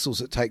many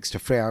muscles it takes to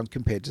frown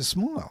compared to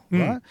smile,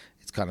 right?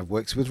 It kind of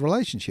works with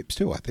relationships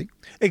too, I think.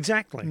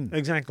 Exactly,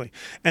 exactly.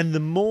 And the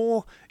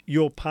more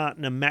your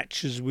partner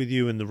matches with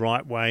you in the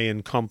right way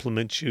and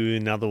compliments you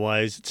in other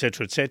ways,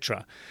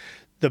 etc.,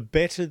 the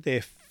better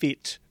they're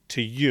fit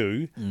to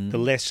you, the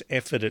less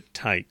effort it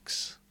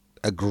takes.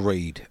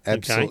 Agreed.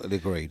 Absolutely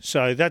agreed.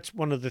 So that's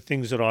one of the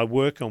things that I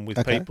work on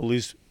with people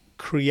is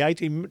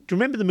creating. Do you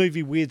remember the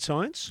movie Weird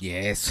Science?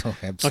 Yes,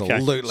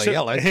 absolutely. Okay. So,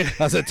 hello. I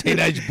was a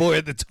teenage boy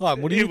at the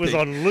time. What do you think? It was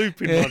on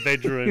loop in my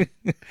bedroom.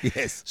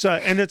 Yes. So,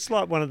 and it's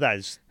like one of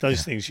those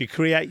things. You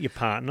create your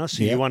partner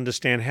so you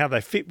understand how they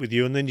fit with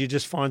you, and then you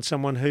just find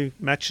someone who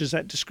matches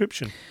that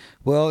description.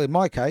 Well, in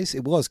my case,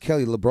 it was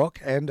Kelly LeBrock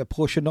and a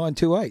Porsche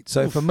 928.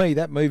 So for me,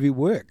 that movie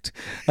worked.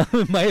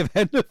 It may have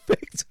had an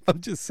effect.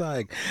 I'm just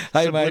saying.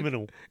 Hey,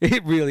 Subliminal. Mate,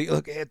 it really,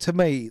 look, to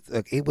me,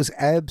 it was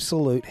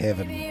absolute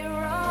heaven.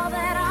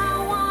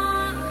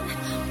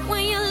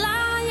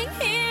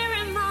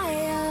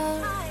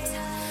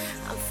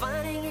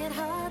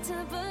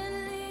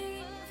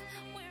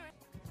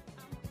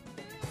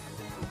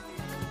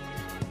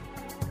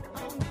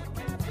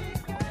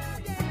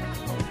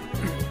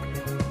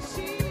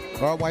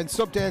 All right, Wayne,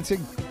 stop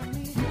dancing.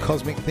 You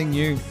cosmic thing,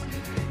 you.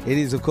 It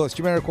is, of course,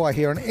 Jamiroquai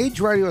here on Edge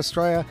Radio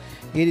Australia.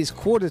 It is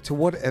quarter to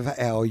whatever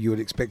hour you would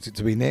expect it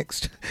to be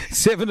next.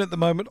 7 at the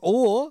moment,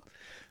 or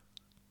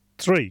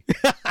 3.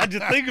 How'd you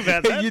think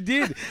about that? You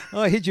did.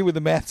 I hit you with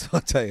the maths. I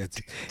tell you,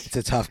 it's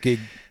a tough gig.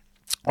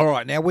 All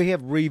right, now we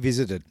have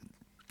revisited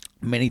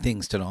many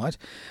things tonight,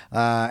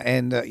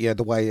 and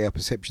the way our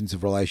perceptions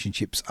of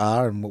relationships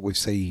are and what we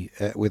see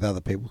with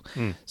other people.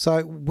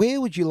 So,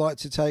 where would you like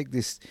to take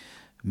this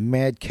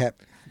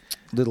madcap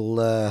little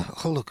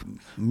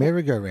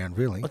merry-go-round?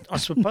 Really, I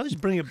suppose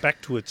bring it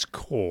back to its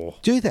core.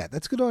 Do that.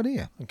 That's a good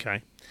idea.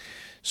 Okay,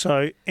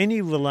 so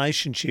any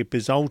relationship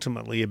is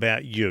ultimately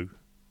about you.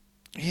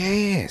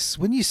 Yes,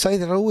 when you say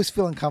that, I always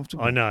feel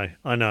uncomfortable. I know,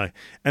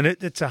 and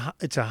it's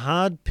a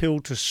hard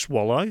pill to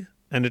swallow,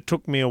 and it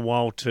took me a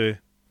while to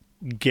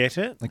get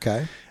it.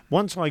 Okay.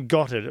 Once I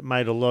got it, it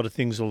made a lot of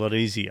things a lot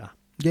easier.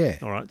 Yeah.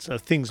 All right. So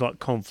things like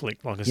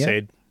conflict, like I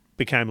said,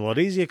 became a lot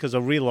easier because I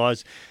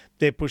realised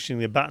they're pushing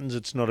their buttons.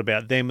 It's not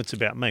about them. It's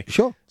about me.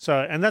 Sure. So,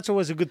 and that's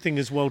always a good thing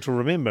as well to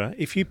remember.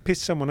 If you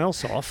piss someone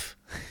else off,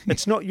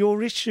 it's not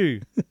your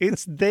issue.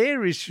 It's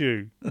their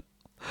issue.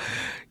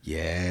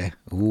 Yeah.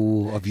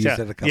 Ooh, I've used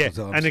that a couple of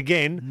times. And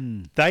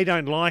again, they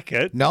don't like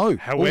it. No.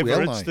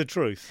 However, it's the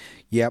truth.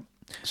 Yep.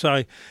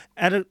 So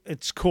at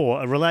its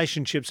core, a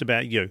relationship's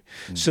about you.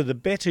 So the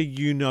better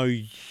you know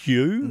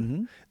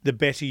you, the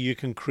better you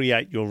can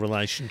create your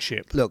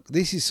relationship. Look,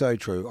 this is so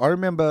true. I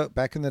remember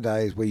back in the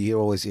days where you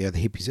always hear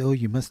the hippies, oh,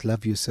 you must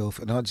love yourself.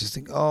 And I just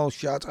think, oh,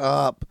 shut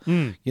up.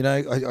 You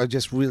know, I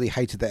just really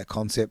hated that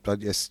concept.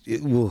 It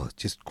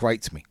just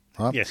grates me.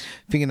 Right? Yes.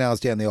 Fingernails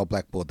down the old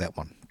blackboard, that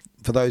one.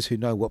 For those who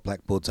know what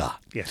blackboards are.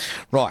 Yes.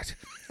 Right.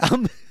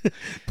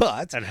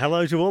 But and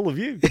hello to all of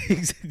you.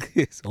 Exactly.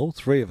 Yes, all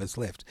 3 of us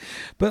left.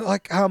 But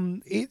like, I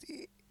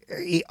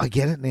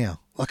get it now.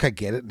 Like, I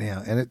get it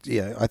now, and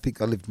I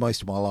think I lived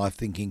most of my life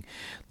thinking,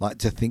 like,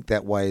 to think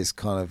that way is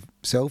kind of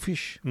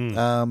selfish.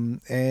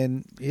 And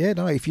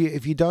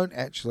if you don't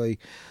actually,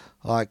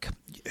 like,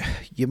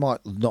 you might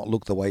not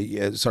look the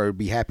way,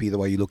 be happy the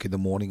way you look in the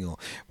morning or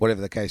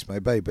whatever the case may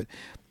be. But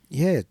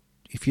yeah.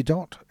 If you're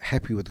not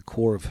happy with the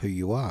core of who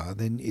you are,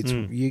 then it's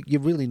you're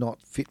really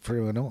not fit for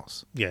everyone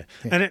else. Yeah.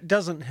 And it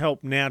doesn't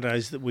help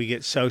nowadays that we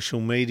get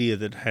social media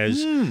that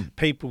has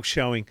people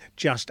showing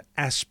just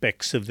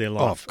aspects of their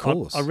life. Oh, of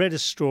course. I read a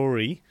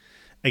story,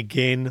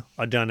 again,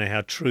 I don't know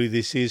how true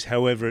this is,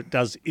 however, it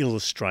does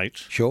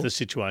illustrate the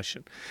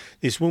situation.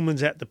 This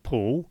woman's at the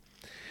pool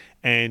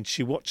and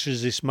she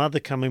watches this mother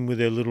come in with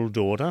her little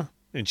daughter.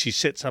 And she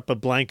sets up a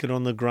blanket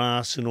on the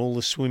grass and all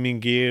the swimming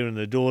gear, and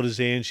the daughter's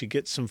there, and she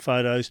gets some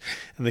photos.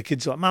 And the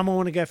kid's like, Mum, I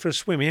want to go for a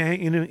swim. Yeah,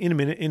 in a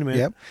minute.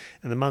 Yep.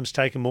 And the mum's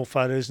taking more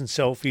photos and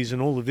selfies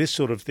and all of this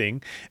sort of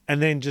thing,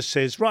 and then just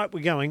says, right,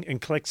 we're going,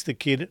 and collects the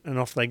kid, and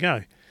off they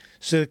go.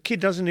 So the kid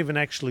doesn't even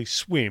actually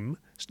swim.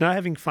 It's not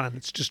having fun.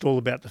 It's just all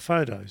about the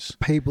photos.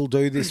 People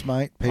do this,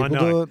 mate. People I know.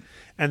 do it.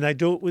 And they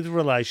do it with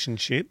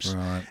relationships.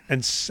 Right.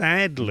 And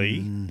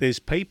sadly, there's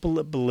people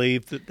that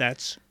believe that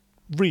that's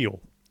real.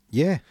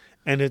 Yeah.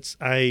 And it's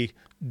a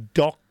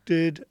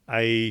doctored,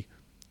 a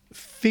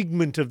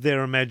figment of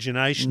their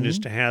imagination as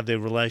to how their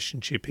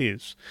relationship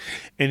is.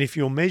 And if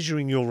you're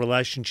measuring your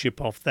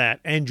relationship off that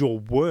and your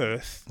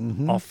worth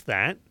off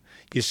that,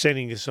 you're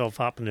setting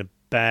yourself up in a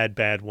bad,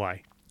 bad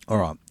way. All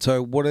right.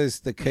 So what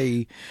is the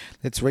key?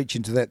 Let's reach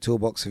into that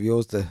toolbox of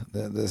yours,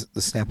 the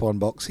Snap-on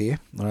box here.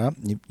 All right.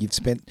 You've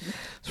spent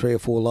 3 or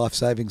 4 life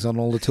savings on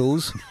all the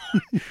tools.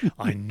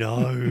 I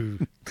know.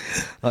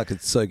 I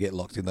could so get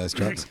locked in those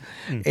trucks.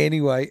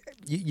 Anyway,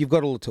 you've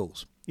got all the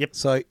tools. Yep.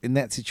 So in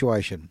that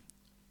situation,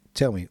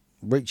 tell me,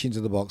 reach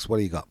into the box. What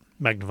do you got?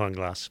 Magnifying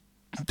glass.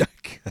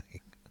 Okay.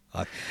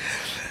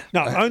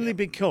 No, only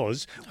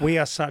because we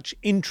are such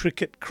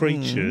intricate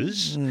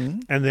creatures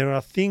and there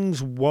are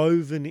things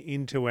woven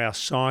into our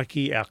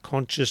psyche, our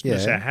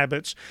consciousness, our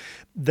habits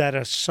that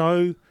are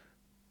so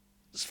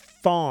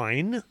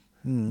fine,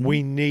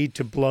 we need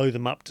to blow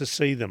them up to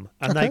see them.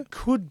 And they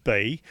could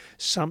be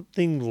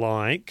something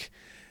like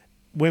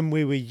when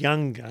we were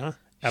younger,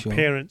 our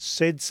parents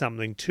said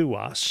something to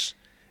us,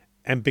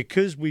 and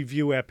because we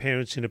view our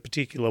parents in a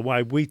particular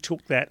way, we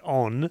took that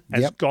on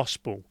as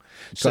gospel.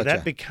 So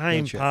that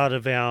became part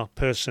of our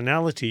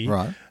personality,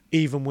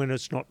 even when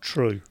it's not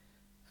true.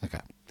 Okay.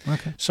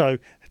 So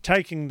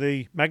taking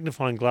the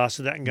magnifying glass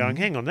of that and going,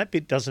 hang on, that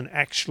bit doesn't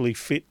actually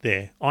fit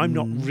there. I'm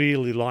not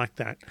really like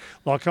that.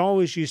 Like, I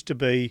always used to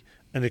be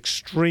an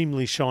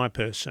extremely shy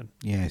person.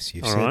 Yes,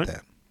 you've said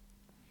that.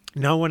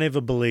 No one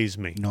ever believes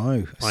me.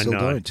 No, I still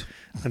don't.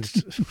 And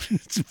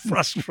it's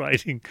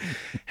frustrating.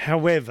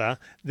 However,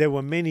 there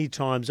were many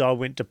times I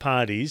went to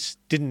parties,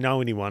 didn't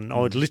know anyone. I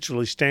would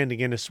literally stand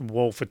against a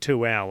wall for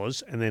 2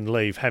 hours and then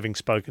leave, having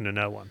spoken to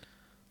no one.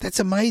 That's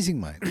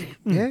amazing, mate.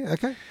 Yeah,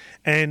 okay.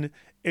 And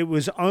it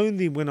was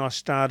only when I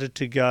started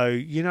to go,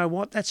 you know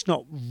what, that's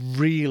not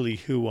really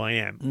who I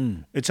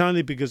am. It's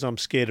only because I'm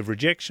scared of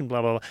rejection,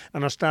 blah, blah, blah.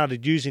 And I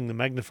started using the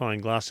magnifying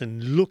glass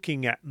and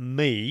looking at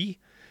me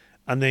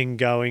and then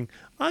going,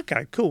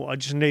 okay, cool. I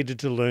just needed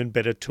to learn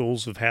better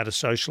tools of how to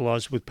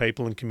socialise with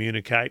people and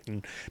communicate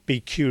and be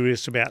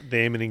curious about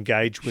them and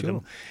engage with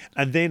them.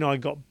 And then I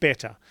got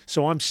better.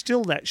 So I'm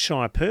still that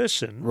shy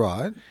person.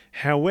 Right.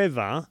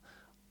 However,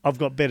 I've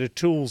got better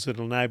tools that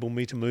enable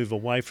me to move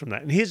away from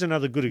that. And here's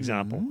another good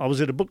example. I was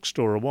at a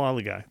bookstore a while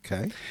ago.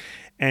 Okay.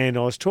 And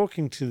I was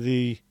talking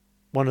to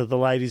one of the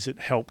ladies that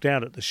helped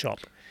out at the shop.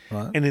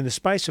 Right. And in the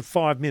space of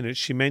 5 minutes,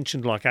 she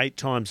mentioned like 8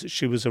 times that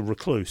she was a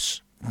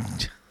recluse.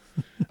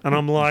 And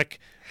I'm like,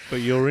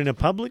 but you're in a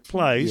public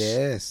place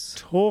Yes.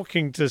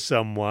 talking to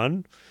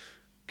someone,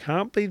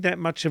 can't be that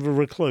much of a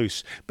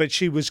recluse. But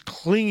she was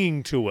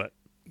clinging to it.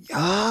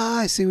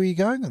 I see where you're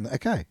going on that.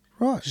 Okay.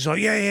 Right. She's like,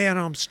 yeah, and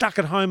I'm stuck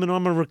at home and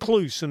I'm a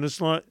recluse. And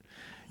it's like,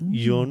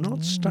 you're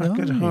not stuck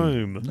at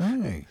home.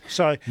 No.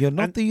 So You're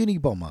not the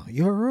Unabomber.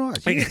 You're right.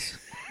 Yes.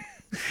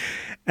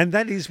 And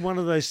that is one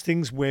of those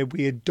things where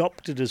we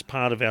adopt it as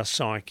part of our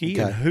psyche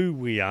and who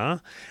we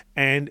are,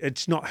 and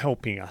it's not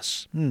helping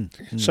us.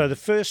 So the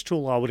first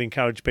tool I would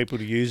encourage people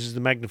to use is the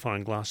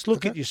magnifying glass.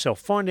 Look at yourself.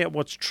 Find out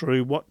what's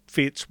true, what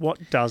fits,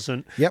 what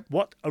doesn't,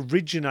 what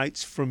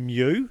originates from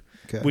you,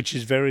 which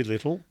is very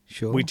little.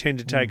 Sure. We tend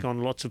to take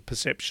on lots of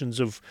perceptions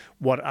of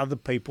what other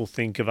people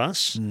think of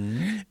us.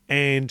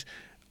 And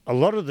a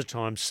lot of the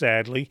time,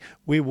 sadly,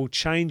 we will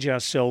change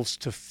ourselves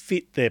to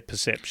fit their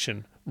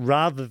perception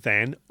rather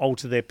than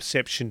alter their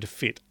perception to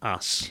fit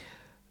us.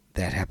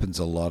 That happens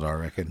a lot, I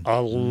reckon. A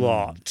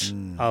lot.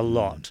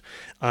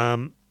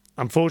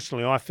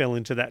 Unfortunately, I fell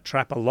into that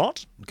trap a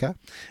lot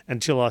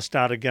until I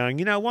started going,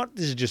 you know what,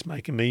 this is just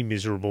making me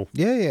miserable.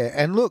 Yeah.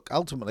 And look,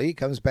 ultimately, it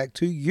comes back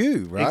to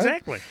you, right?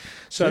 Exactly.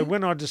 So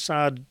when I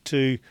decided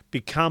to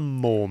become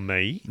more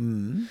me,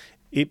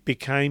 it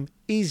became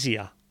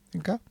easier.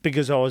 Okay.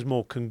 Because I was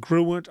more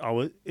congruent.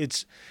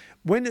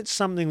 When it's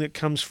something that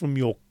comes from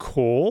your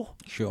core,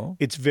 Sure.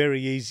 it's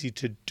very easy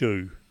to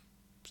do.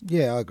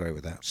 Yeah, I agree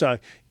with that. So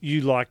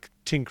you like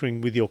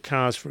tinkering with your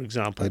cars, for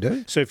example. I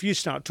do. So if you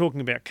start talking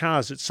about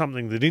cars, it's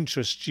something that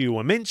interests you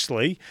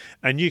immensely,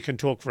 and you can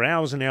talk for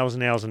hours and hours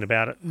and hours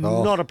about it.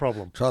 Not a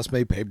problem. Trust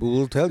me, people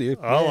will tell you.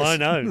 Oh, Yes.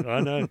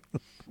 I know.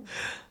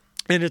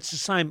 And it's the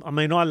same. I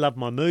mean, I love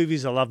my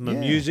movies. I love my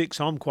music.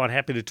 So I'm quite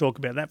happy to talk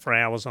about that for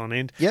hours on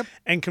end. Yep.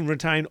 And can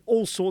retain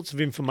all sorts of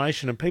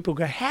information. And people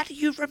go, how do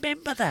you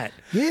remember that?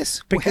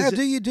 Yes. Because How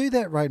do you do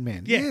that, Rain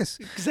Man? Yeah, Yes.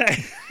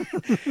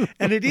 exactly.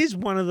 And it is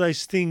one of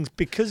those things,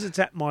 because it's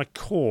at my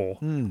core,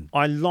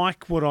 I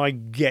like what I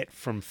get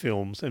from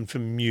films and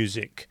from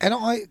music. And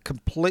I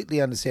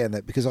completely understand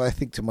that, because I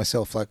think to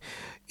myself, like,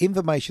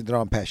 information that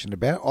I'm passionate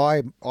about,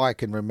 I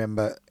can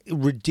remember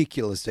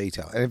ridiculous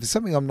detail. And if it's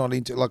something I'm not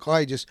into, like,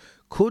 I just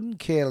couldn't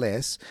care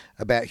less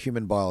about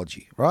human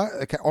biology, right?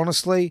 Okay,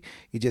 honestly,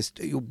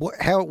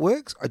 how it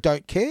works, I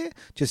don't care.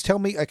 Just tell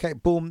me, okay,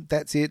 boom,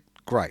 that's it,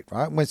 great,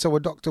 right? So a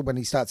doctor, when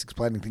he starts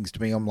explaining things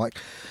to me, I'm like,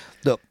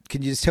 look,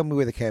 can you just tell me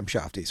where the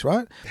camshaft is,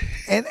 right?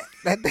 And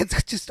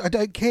that's just, I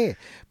don't care.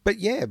 But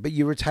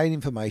you retain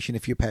information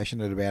if you're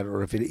passionate about it,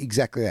 or if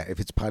exactly that, if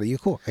it's part of your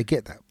core. I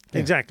get that. Yeah,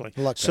 exactly.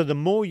 I like so that. the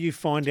more you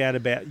find out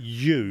about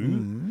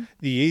you,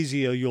 the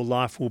easier your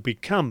life will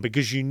become,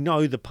 because you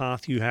know the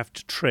path you have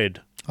to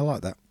tread. I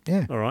like that.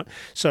 Yeah. All right.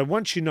 So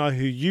once you know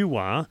who you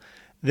are,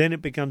 then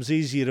it becomes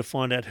easier to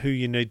find out who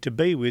you need to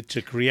be with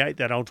to create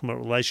that ultimate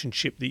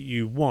relationship that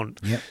you want.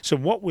 Yep. So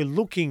what we're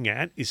looking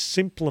at is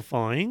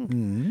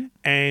simplifying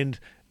and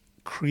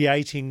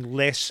creating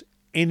less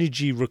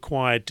energy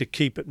required to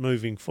keep it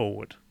moving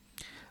forward.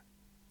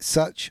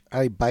 Such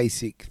a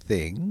basic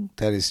thing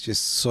that is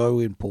just so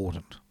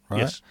important,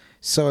 right? Yes.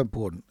 So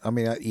important. I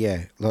mean,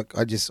 look,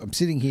 I'm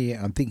sitting here,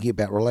 I'm thinking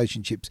about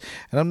relationships,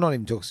 and I'm not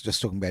even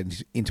just talking about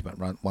intimate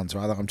ones,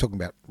 right? I'm talking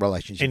about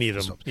relationships. Any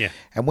of them, yeah.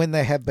 And when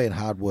they have been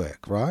hard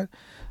work, right?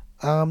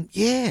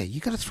 You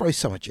got to throw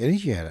so much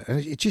energy at it, and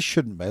it just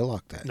shouldn't be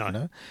like that. No, you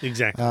know?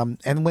 exactly.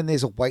 And when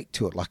there's a weight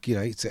to it, like,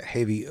 it's a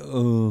heavy,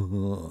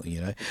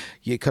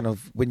 you kind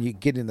of, when you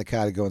get in the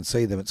car to go and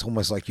see them, it's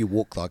almost like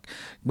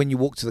when you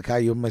walk to the car,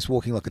 you're almost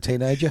walking like a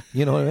teenager.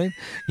 You know what I mean?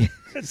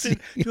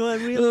 Do I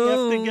really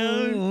have to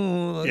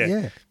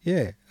go?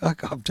 Yeah.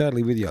 I'm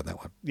totally with you on that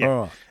one. Yeah.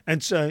 All right.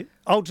 And so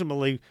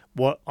ultimately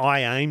what I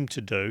aim to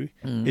do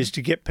is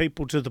to get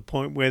people to the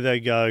point where they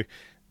go,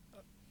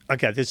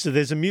 okay,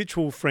 there's a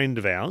mutual friend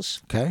of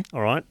ours. Okay.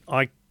 All right.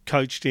 I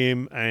coached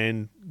him,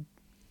 and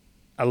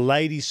a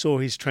lady saw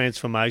his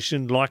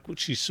transformation, liked what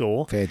she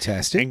saw.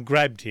 Fantastic. And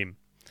grabbed him.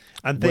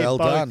 And Well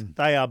done.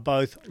 They are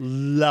both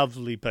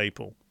lovely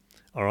people.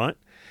 All right.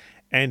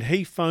 And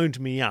he phoned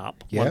me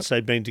up once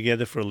they'd been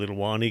together for a little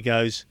while, and he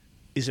goes,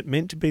 is it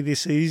meant to be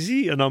this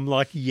easy? And I'm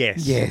like,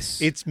 yes.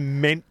 Yes. It's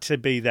meant to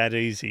be that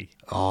easy.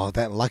 Oh,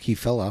 that lucky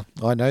fella.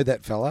 I know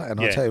that fella, and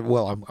I'll tell you,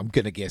 well, I'm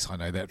going to guess I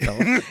know that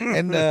fella.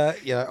 And,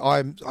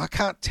 I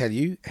can't tell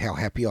you how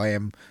happy I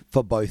am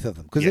for both of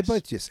them, because they're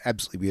both just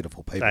absolutely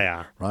beautiful people. They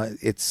are. Right?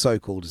 It's so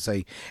cool to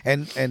see.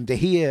 And to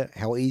hear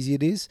how easy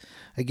it is,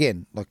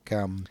 again, like,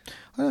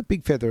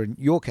 big feather in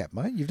your cap,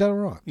 mate. You've done all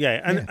right.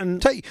 Yeah.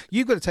 And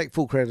you've got to take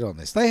full credit on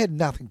this. They had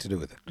nothing to do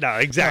with it. No,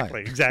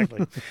 exactly.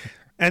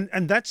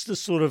 And that's the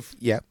sort of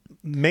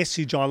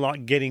message I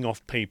like getting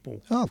off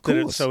people. Oh, of that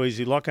course. it's so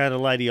easy. Like I had a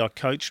lady I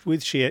coached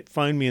with, she had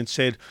phoned me and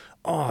said,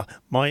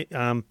 my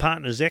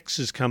partner's ex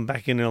has come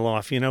back in her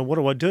life. What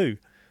do I do?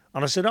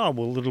 And I said, oh,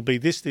 well, it'll be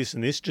this, this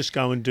and this. Just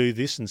go and do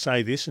this and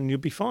say this and you'll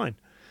be fine.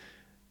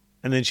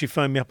 And then she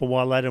phoned me up a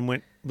while later and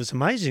went, it was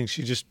amazing.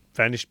 She just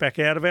vanished back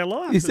out of our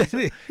life. Is that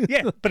it?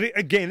 Yeah, but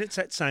again, it's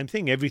that same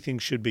thing. Everything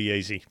should be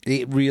easy.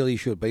 It really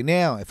should be.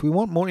 Now, if we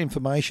want more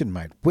information,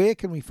 mate, where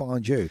can we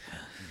find you?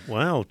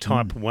 Well,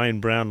 type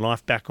Wayne Brown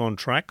Life Back on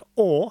Track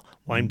or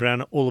Wayne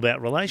Brown All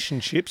About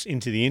Relationships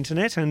into the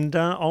internet and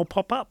I'll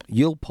pop up.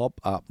 You'll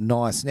pop up.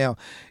 Nice. Now,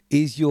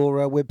 is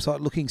your website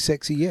looking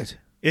sexy yet?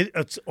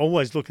 It's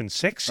always looking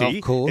sexy.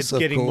 Of course, it's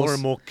getting more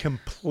and more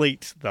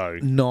complete, though.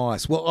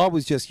 Nice. Well, I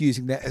was just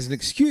using that as an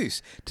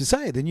excuse to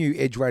say the new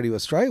Edge Radio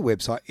Australia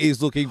website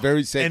is looking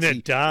very sexy. And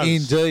it does.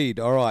 Indeed.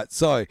 All right.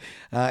 So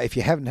if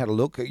you haven't had a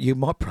look, you're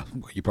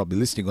probably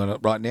listening on it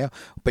right now,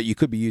 but you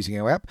could be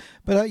using our app.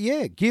 But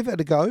yeah, give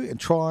it a go and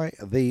try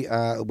the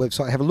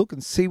website. Have a look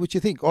and see what you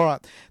think. All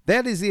right.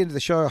 That is the end of the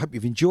show. I hope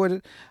you've enjoyed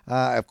it.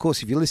 Of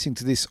course, if you're listening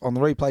to this on the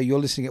replay, you're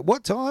listening at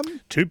what time?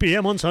 2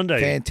 p.m. on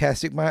Sunday.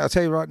 Fantastic, mate. I'll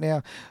tell you right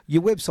now,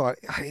 your website,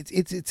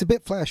 it's a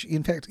bit flash.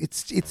 In fact,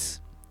 it's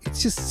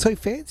just so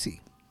fancy.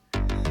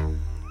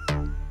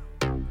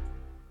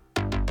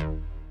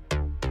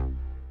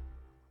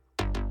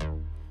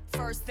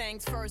 First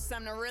things first,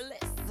 I'm the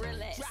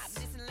realest. Drop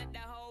this